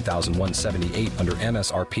 $15,178 under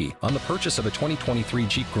MSRP on the purchase of a 2023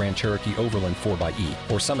 Jeep Grand Cherokee Overland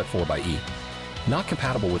 4xE or Summit 4xE. Not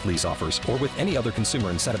compatible with lease offers or with any other consumer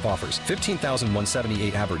incentive offers.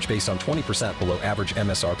 $15,178 average based on 20% below average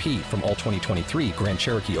MSRP from all 2023 Grand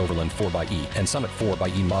Cherokee Overland 4xE and Summit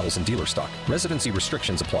 4xE models in dealer stock. Residency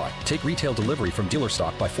restrictions apply. Take retail delivery from dealer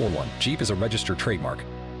stock by 4/1. Jeep is a registered trademark.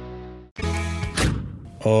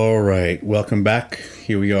 All right, welcome back.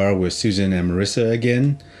 Here we are with Susan and Marissa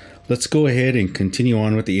again. Let's go ahead and continue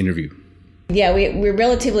on with the interview. Yeah, we're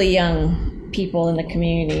relatively young people in the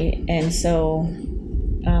community, and so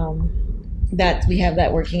that we have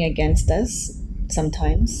that working against us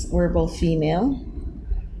sometimes. We're both female.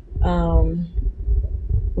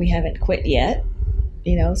 We haven't quit yet,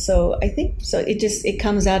 so I think it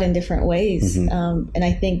comes out in different ways. And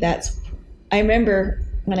I think I remember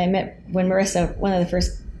when Marissa, one of the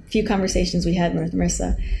first few conversations we had with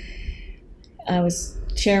Marissa, I was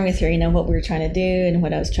sharing with her, what we were trying to do and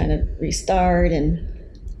what I was trying to restart. And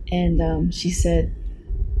she said,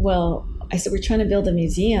 I said, we're trying to build a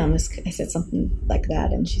museum. I said something like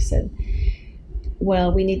that. And she said,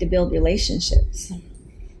 well, we need to build relationships.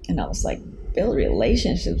 And I was like, build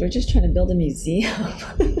relationships? We're just trying to build a museum.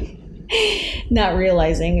 Not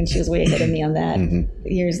realizing, and she was way ahead of me on that,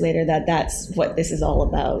 years later, that's what this is all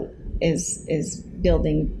about, is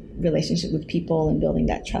building relationship with people and building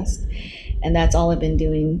that trust. And that's all I've been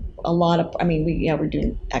doing. We're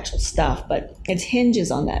doing actual stuff, but it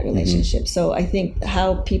hinges on that relationship. So I think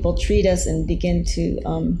how people treat us and begin to,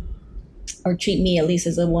 or treat me, at least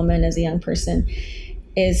as a woman, as a young person,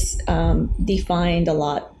 is defined a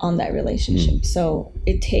lot on that relationship. So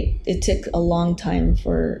it took a long time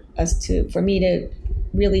for me to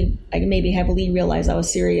really, I maybe heavily realize I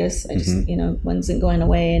was serious. I just, wasn't going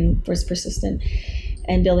away and was persistent.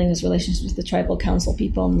 And building this relationship with the tribal council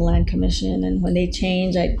people and the land commission. And when they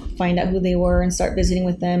change, I'd find out who they were and start visiting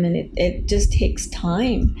with them. And it just takes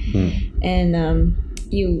time. And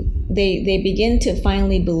they begin to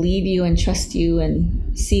finally believe you and trust you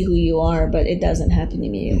and see who you are, but it doesn't happen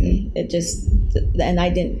immediately. It just, and I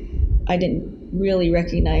didn't really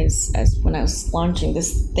recognize, as when I was launching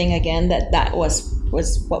this thing again, that was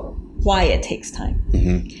why it takes time.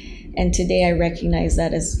 And today I recognize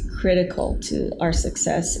that as critical to our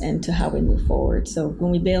success and to how we move forward. So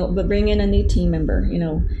when we bring in a new team member,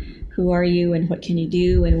 who are you and what can you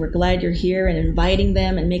do? And we're glad you're here, and inviting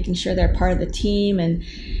them and making sure they're part of the team. And,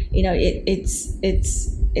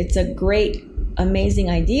 it's a great, amazing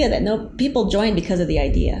idea that people join because of the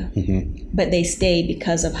idea, but they stay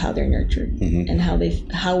because of how they're nurtured and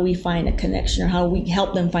how we find a connection, or how we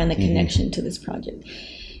help them find the connection to this project.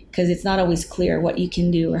 Because it's not always clear what you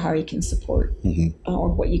can do or how you can support or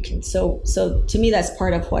what you can. So to me, that's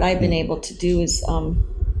part of what I've been able to do is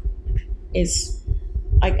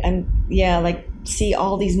see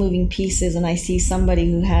all these moving pieces, and I see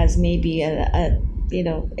somebody who has maybe a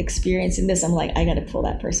experience in this. I'm like, I got to pull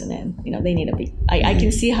that person in. They need to be. I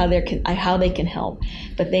can see how they can help,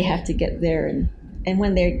 but they have to get there. And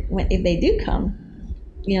if they do come,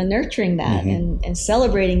 nurturing that and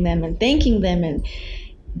celebrating them and thanking them. And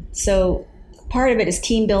so part of it is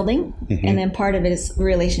team building, and then part of it is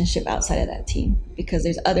relationship outside of that team, because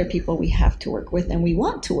there's other people we have to work with, and we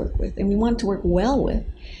want to work with, and we want to work well with,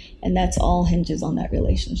 and that's all hinges on that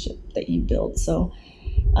relationship that you build. So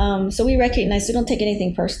we recognize, so don't take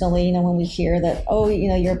anything personally, when we hear that,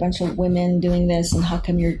 you're a bunch of women doing this, and how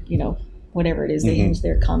come you're, whatever it is they hinge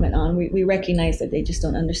their comment on. We recognize that they just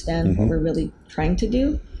don't understand what we're really trying to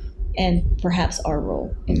do, and perhaps our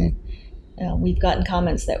role in it. We've gotten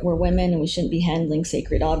comments that we're women and we shouldn't be handling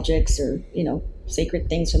sacred objects or, sacred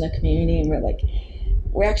things from the community. And we're like,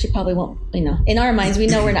 we actually probably won't, in our minds, we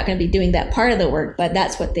know we're not going to be doing that part of the work, but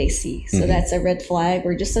that's what they see. So that's a red flag,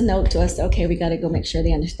 or just a note to us. Okay, we got to go make sure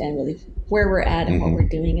they understand really where we're at and what we're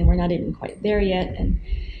doing. And we're not even quite there yet. And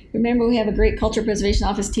remember, we have a great culture preservation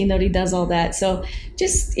office team that does all that. So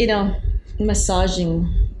just, massaging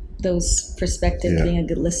those perspectives, being a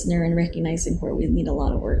good listener, and recognizing where we need a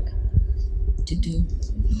lot of work to do.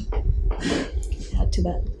 Add to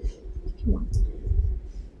that if you want.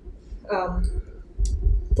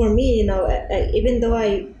 For me, even though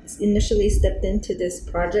I initially stepped into this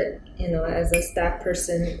project, as a staff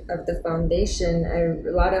person of the foundation,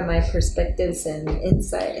 a lot of my perspectives and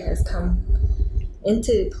insight has come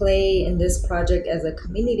into play in this project as a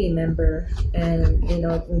community member. And,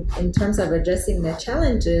 in terms of addressing the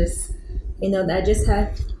challenges, I just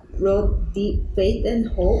have real deep faith and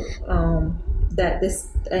hope that this,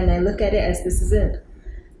 and I look at it as this isn't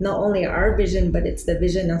not only our vision, but it's the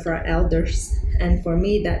vision of our elders. And for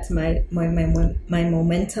me, that's my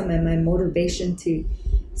momentum and my motivation to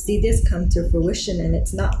see this come to fruition. And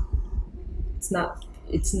it's not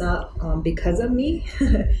it's not because of me,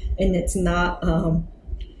 and it's not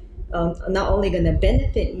only going to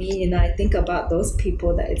benefit me. I think about those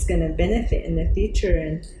people that it's going to benefit in the future,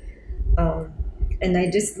 and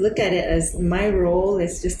I just look at it as my role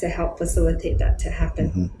is just to help facilitate that to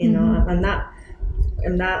happen.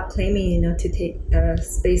 I'm not claiming, to take a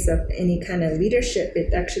space of any kind of leadership.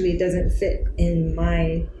 It actually doesn't fit in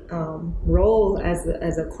my role as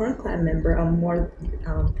a Corn Clan member. I'm more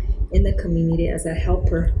in the community as a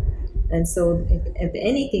helper, and so if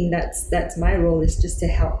anything, that's my role, is just to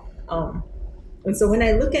help. And so when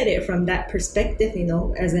I look at it from that perspective,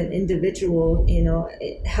 as an individual,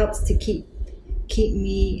 it helps to keep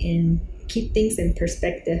things in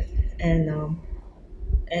perspective,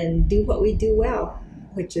 and do what we do well,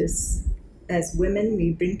 which is, as women,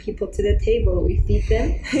 we bring people to the table, we feed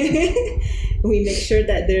them, we make sure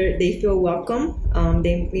that they feel welcome,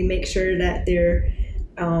 we make sure that their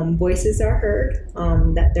voices are heard,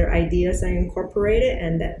 that their ideas are incorporated,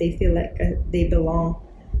 and that they feel like they belong,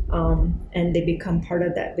 and they become part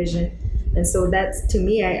of that vision. And so that's, to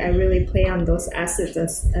me, I really play on those assets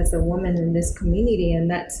as a woman in this community, and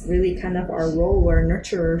that's really kind of our role. We're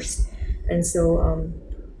nurturers. And so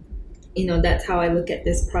that's how I look at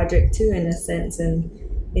this project too, in a sense, and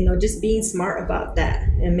just being smart about that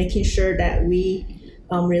and making sure that we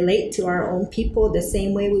relate to our own people the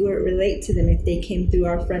same way we would relate to them if they came through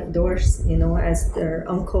our front doors, as their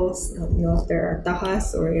uncles, if they're our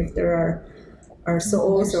tajas, or if they're our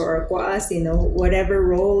so'os or our gua'as, whatever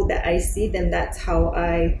role that I see them, that's how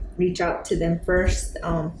I reach out to them first,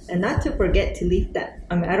 and not to forget to leave that.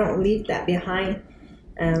 I don't leave that behind.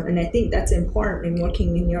 And I think that's important in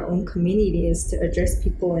working in your own community, is to address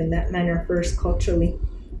people in that manner first culturally,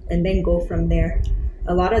 and then go from there.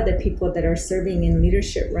 A lot of the people that are serving in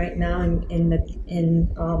leadership right now in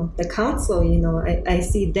the council, I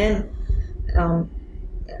see them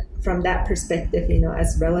from that perspective,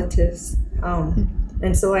 as relatives.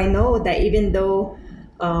 And so I know that even though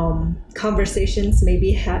conversations may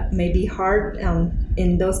be hard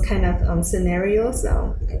in those kind of scenarios,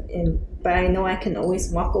 but I know I can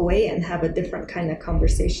always walk away and have a different kind of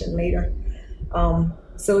conversation later.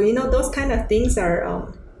 So those kind of things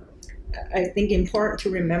are, I think, important to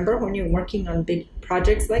remember when you're working on big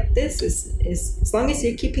projects like this. Is as long as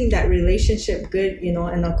you're keeping that relationship good,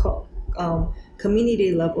 and a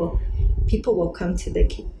community level, people will come to the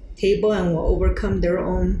table and will overcome their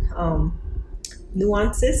own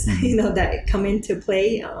nuances, that come into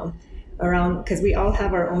play around, because we all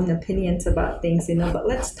have our own opinions about things, but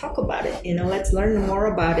let's talk about it, let's learn more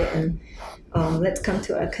about it, and let's come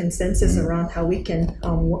to a consensus around how we can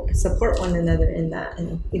support one another in that,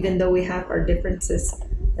 and even though we have our differences.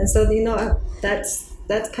 And so,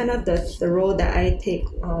 that's kind of the role that I take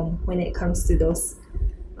when it comes to those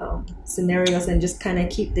scenarios, and just kind of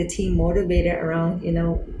keep the team motivated around,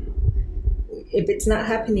 if it's not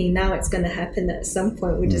happening now, it's going to happen at some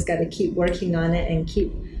point. We just got to keep working on it and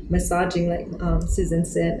keep massaging, like Susan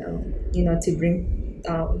said, to bring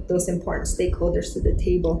those important stakeholders to the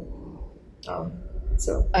table.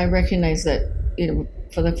 So I recognize that,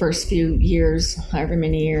 for the first few years, however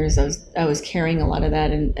many years, I was carrying a lot of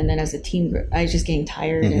that, and then as a team group, I was just getting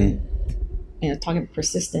tired and talking about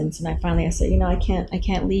persistence. And I said, I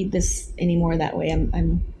can't lead this anymore that way.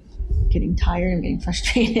 I'm getting tired. I'm getting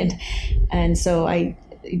frustrated, and so I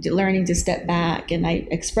learning to step back. And I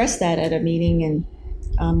expressed that at a meeting, and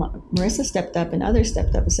Marissa stepped up, and others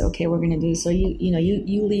stepped up and said, "Okay, we're going to do so." You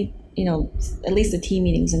lead, at least the team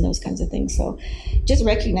meetings and those kinds of things. So, just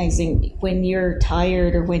recognizing when you're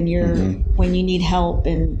tired or when you're when you need help,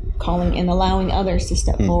 and calling and allowing others to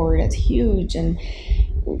step forward. It's huge, and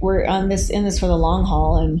we're in this for the long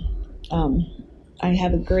haul. And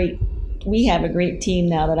we have a great team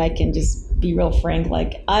now that I can just be real frank.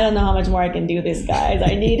 Like, I don't know how much more I can do this, guys.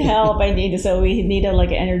 I need help. So we need an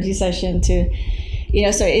energy session to,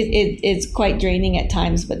 so it's quite draining at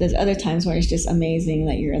times, but there's other times where it's just amazing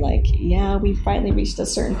that you're like, yeah, we finally reached a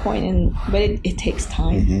certain point, but it takes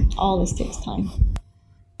time. All this takes time.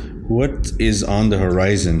 What is on the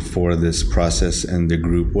horizon for this process and the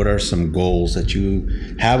group? What are some goals that you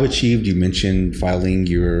have achieved? You mentioned filing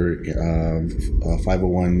your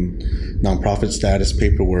 501 nonprofit status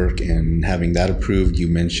paperwork and having that approved. You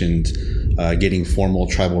mentioned getting formal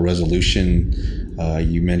tribal resolution.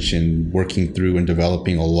 You mentioned working through and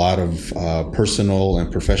developing a lot of personal and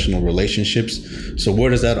professional relationships. So where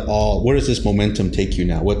does this momentum take you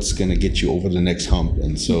now? What's going to get you over the next hump?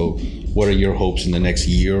 And so what are your hopes in the next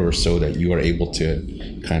year or so that you are able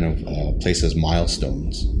to kind of place as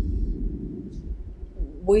milestones?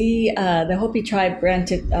 We, the Hopi tribe,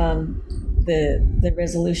 granted the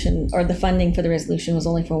resolution or the funding for the resolution was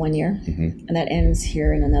only for 1 year, and that ends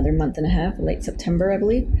here in another month and a half, late September, I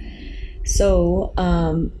believe. So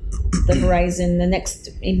the next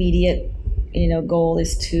immediate, goal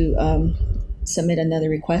is to submit another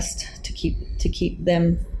request to keep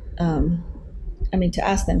them. To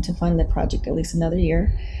ask them to fund the project at least another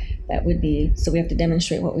year. That would be, so we have to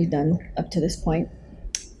demonstrate what we've done up to this point.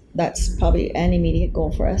 That's probably an immediate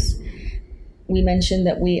goal for us. We mentioned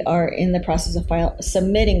that we are in the process of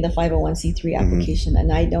submitting the 501c3 application,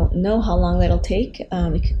 and I don't know how long that'll take.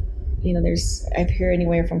 I've heard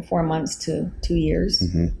anywhere from 4 months to 2 years,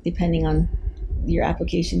 depending on your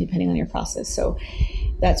application, depending on your process. So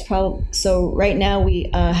that's so right now we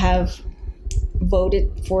have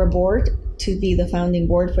voted for a board to be the founding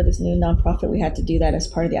board for this new nonprofit. We had to do that as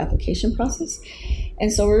part of the application process.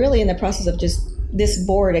 And so we're really in the process of just this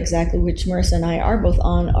board exactly, which Marissa and I are both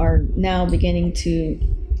on, are now beginning to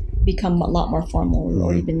become a lot more formal. We've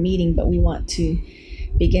already been meeting, but we want to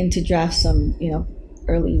begin to draft some,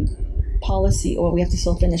 early policy, or we have to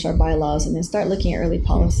still finish our bylaws and then start looking at early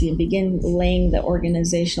policy and begin laying the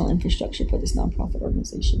organizational infrastructure for this nonprofit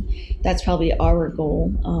organization. That's probably our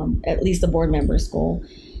goal, at least the board members' goal.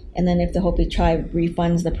 And then if the Hopi Tribe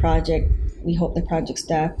refunds the project, we hope the project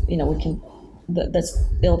staff,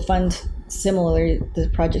 they'll fund similarly the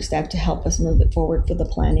project staff to help us move it forward for the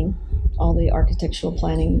planning, all the architectural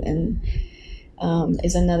planning. And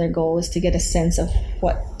is another goal is to get a sense of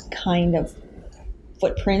what kind of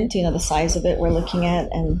footprint, the size of it we're looking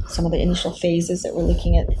at, and some of the initial phases that we're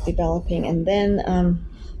looking at developing, and then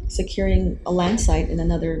securing a land site in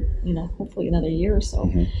another, hopefully another year or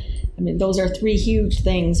so. Those are three huge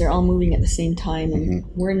things. They're all moving at the same time, and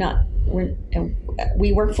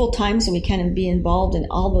we work full time, so we can't be involved in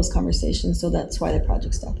all those conversations. So that's why the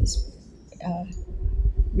project staff is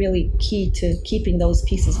really key to keeping those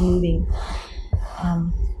pieces moving.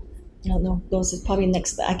 Those is probably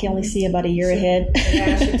next. I can only see about a year ahead.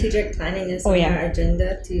 Yeah, strategic planning is on our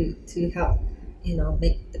agenda to help,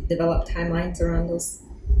 develop timelines around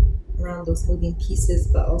those moving pieces,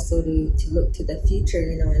 but also to look to the future,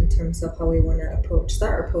 in terms of how we want to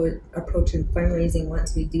start approaching fundraising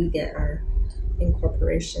once we do get our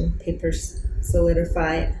incorporation papers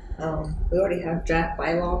solidified. We already have draft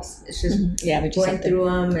bylaws. It's just going through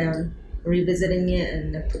them and revisiting it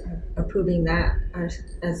and approving that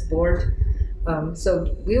as board.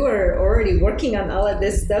 So we were already working on all of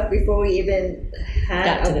this stuff before we even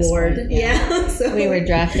had a board. So we were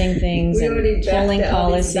drafting things and pulling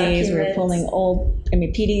policies. We were pulling old,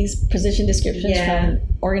 PD's position descriptions from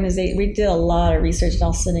organization. We did a lot of research, and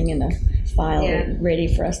all sitting in a file ready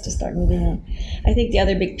for us to start moving on. I think the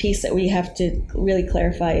other big piece that we have to really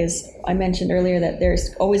clarify is, I mentioned earlier that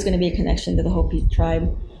there's always going to be a connection to the Hopi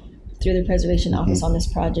Tribe through the Preservation Office on this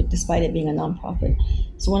project, despite it being a nonprofit.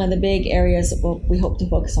 So one of the big areas that we hope to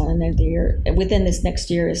focus on within this next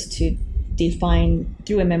year is to define,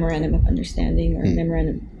 through a memorandum of understanding or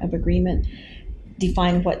memorandum of agreement,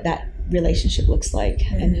 define what that relationship looks like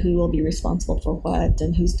and who will be responsible for what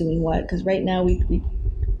and who's doing what. Because right now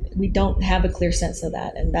we don't have a clear sense of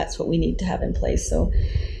that, and that's what we need to have in place. So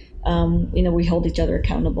we hold each other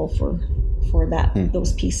accountable for that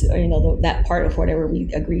those pieces, or that part of whatever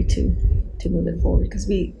we agree to move it forward, because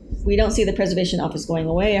we don't see the Preservation Office going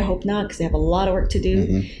away. I hope not, because they have a lot of work to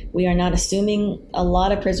do. We are not assuming a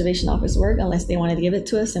lot of Preservation Office work unless they wanted to give it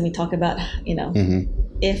to us, and we talk about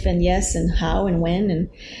if and yes and how and when,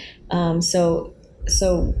 and so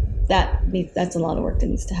that's a lot of work that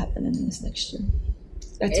needs to happen in this next year.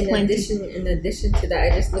 In addition to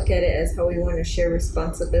that, I just look at it as how we want to share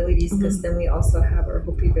responsibilities, because then we also have our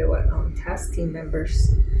Hopi Bewa task team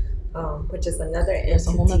members, which is another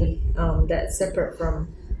entity that's separate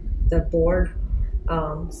from the board.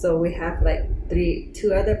 So we have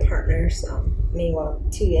two other partners,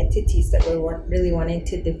 two entities that we're really wanting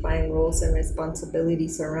to define roles and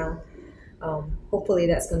responsibilities around. Hopefully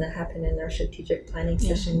that's going to happen in our strategic planning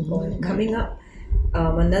session coming up.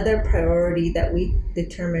 Another priority that we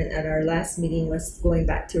determined at our last meeting was going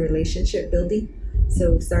back to relationship building.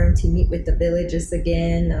 So starting to meet with the villages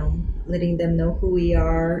again, letting them know who we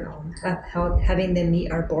are, having them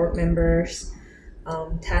meet our board members,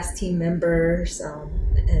 task team members,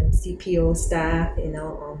 and CPO staff,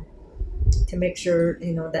 to make sure,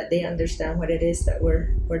 that they understand what it is that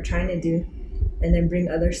we're trying to do, and then bring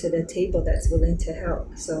others to the table that's willing to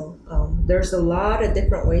help. So there's a lot of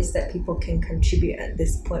different ways that people can contribute at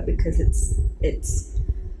this point, because it's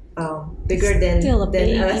bigger than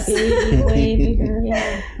us. Way bigger,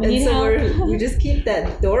 And so we just keep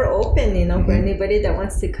that door open, for anybody that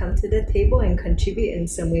wants to come to the table and contribute in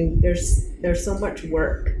some way. There's so much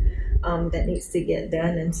work that needs to get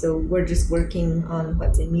done. And so we're just working on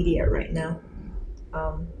what's immediate right now.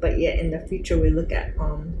 But yet in the future, we look at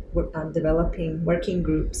developing working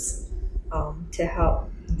groups to help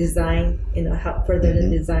design, help further the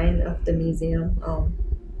design of the museum.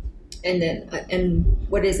 And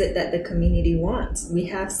what is it that the community wants? We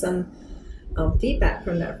have some feedback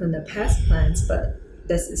from the past plans, but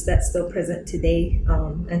is that still present today?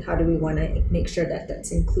 And how do we want to make sure that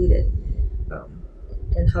that's included?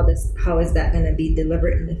 And how is that going to be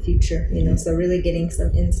delivered in the future? So really getting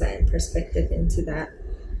some insight and perspective into that.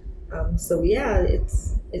 I'm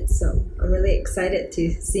really excited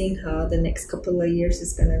to seeing how the next couple of years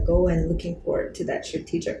is going to go, and looking forward to that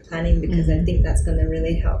strategic planning, because I think that's going to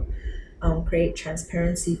really help create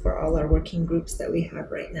transparency for all our working groups that we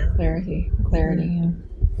have right now. Clarity, yeah.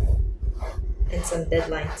 And some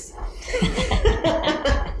deadlines.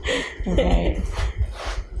 Right.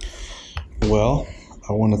 Well,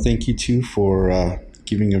 I want to thank you two for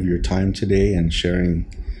giving of your time today and sharing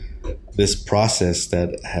this process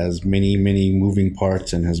that has many, many moving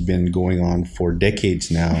parts and has been going on for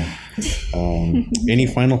decades now. Any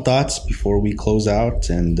final thoughts before we close out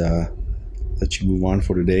and let you move on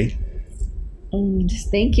for today?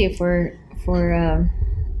 Just thank you for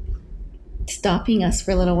stopping us for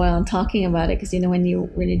a little while and talking about it, because when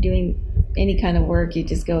you're doing any kind of work, you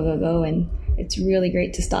just go, and it's really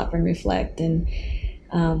great to stop and reflect. And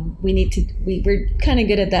we're kind of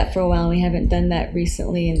good at that for a while. We haven't done that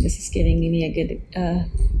recently, and this is giving me a good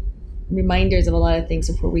reminders of a lot of things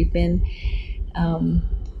of where we've been.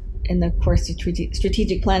 And of course, the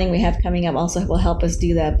strategic planning we have coming up also will help us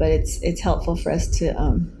do that. But it's helpful for us to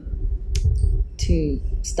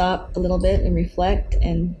stop a little bit and reflect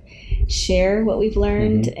and share what we've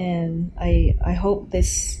learned. And I hope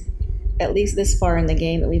this, at least this far in the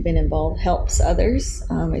game that we've been involved, helps others.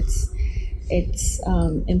 It's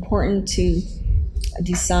important to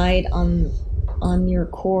decide on your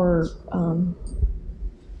core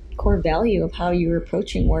value of how you're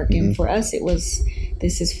approaching work. And for us,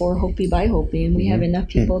 this is for Hopi by Hopi, and we have enough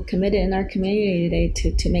people committed in our community today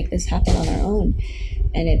to make this happen on our own.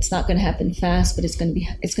 And it's not going to happen fast, but it's going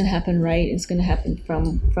to happen right. It's going to happen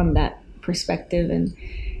from that perspective, and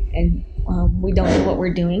we don't know what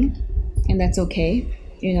we're doing, and that's okay.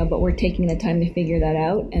 But we're taking the time to figure that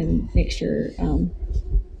out and make sure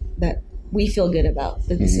that we feel good about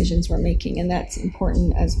the decisions we're making. And that's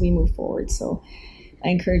important as we move forward. So I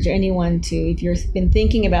encourage anyone to, if you've been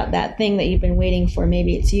thinking about that thing that you've been waiting for,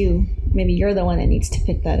 maybe it's you, maybe you're the one that needs to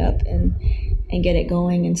pick that up and get it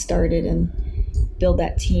going and started and build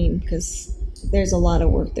that team, because there's a lot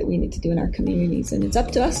of work that we need to do in our communities, and it's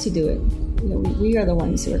up to us to do it. We are the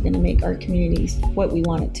ones who are going to make our communities what we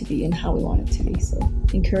want it to be and how we want it to be. So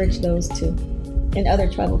encourage those and other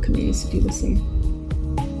tribal communities to do the same.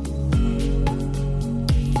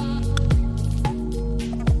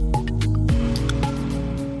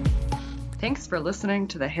 Thanks for listening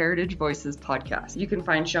to the Heritage Voices podcast. You can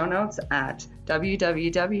find show notes at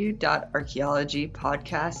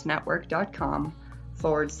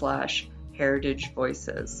www.archaeologypodcastnetwork.com/Heritage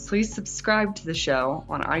Voices. Please subscribe to the show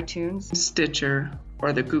on iTunes, Stitcher,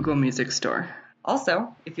 or the Google Music Store. Also,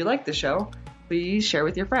 if you like the show, please share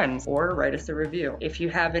with your friends or write us a review. If you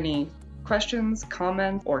have any questions,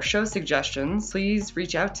 comments, or show suggestions, please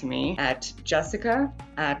reach out to me at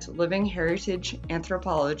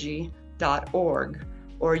jessica@livingheritageanthropology.org,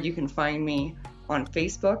 or you can find me on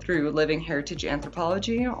Facebook through Living Heritage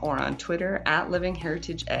Anthropology or on Twitter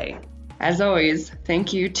 @LivingHeritageA. As always,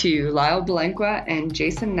 thank you to Lyle Belenqua and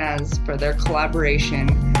Jason Nez for their collaboration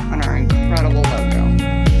on our incredible logo.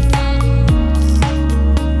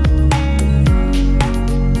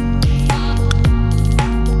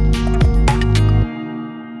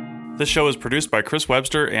 This show is produced by Chris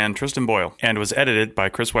Webster and Tristan Boyle and was edited by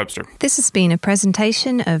Chris Webster. This has been a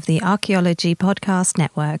presentation of the Archaeology Podcast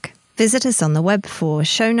Network. Visit us on the web for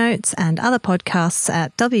show notes and other podcasts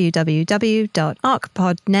at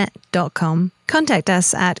www.archpodnet.com. Contact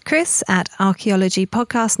us at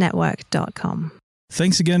chris@archaeologypodcastnetwork.com.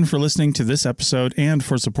 Thanks again for listening to this episode and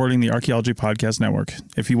for supporting the Archaeology Podcast Network.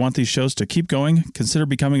 If you want these shows to keep going, consider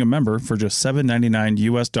becoming a member for just $7.99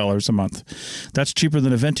 US a month. That's cheaper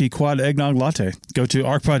than a venti quad eggnog latte. Go to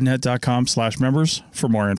archpodnet.com/members for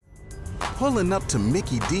more info. Pulling up to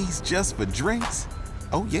Mickey D's just for drinks?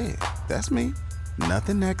 Oh yeah, that's me.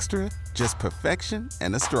 Nothing extra, just perfection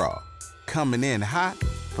and a straw. Coming in hot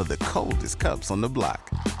for the coldest cups on the block.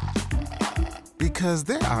 Because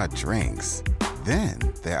there are drinks. Then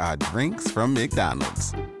there are drinks from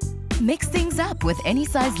McDonald's. Mix things up with any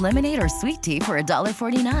size lemonade or sweet tea for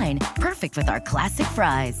 $1.49. Perfect with our classic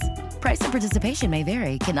fries. Price and participation may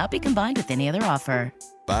vary, cannot be combined with any other offer.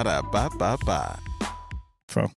 Ba-da-ba-ba-ba.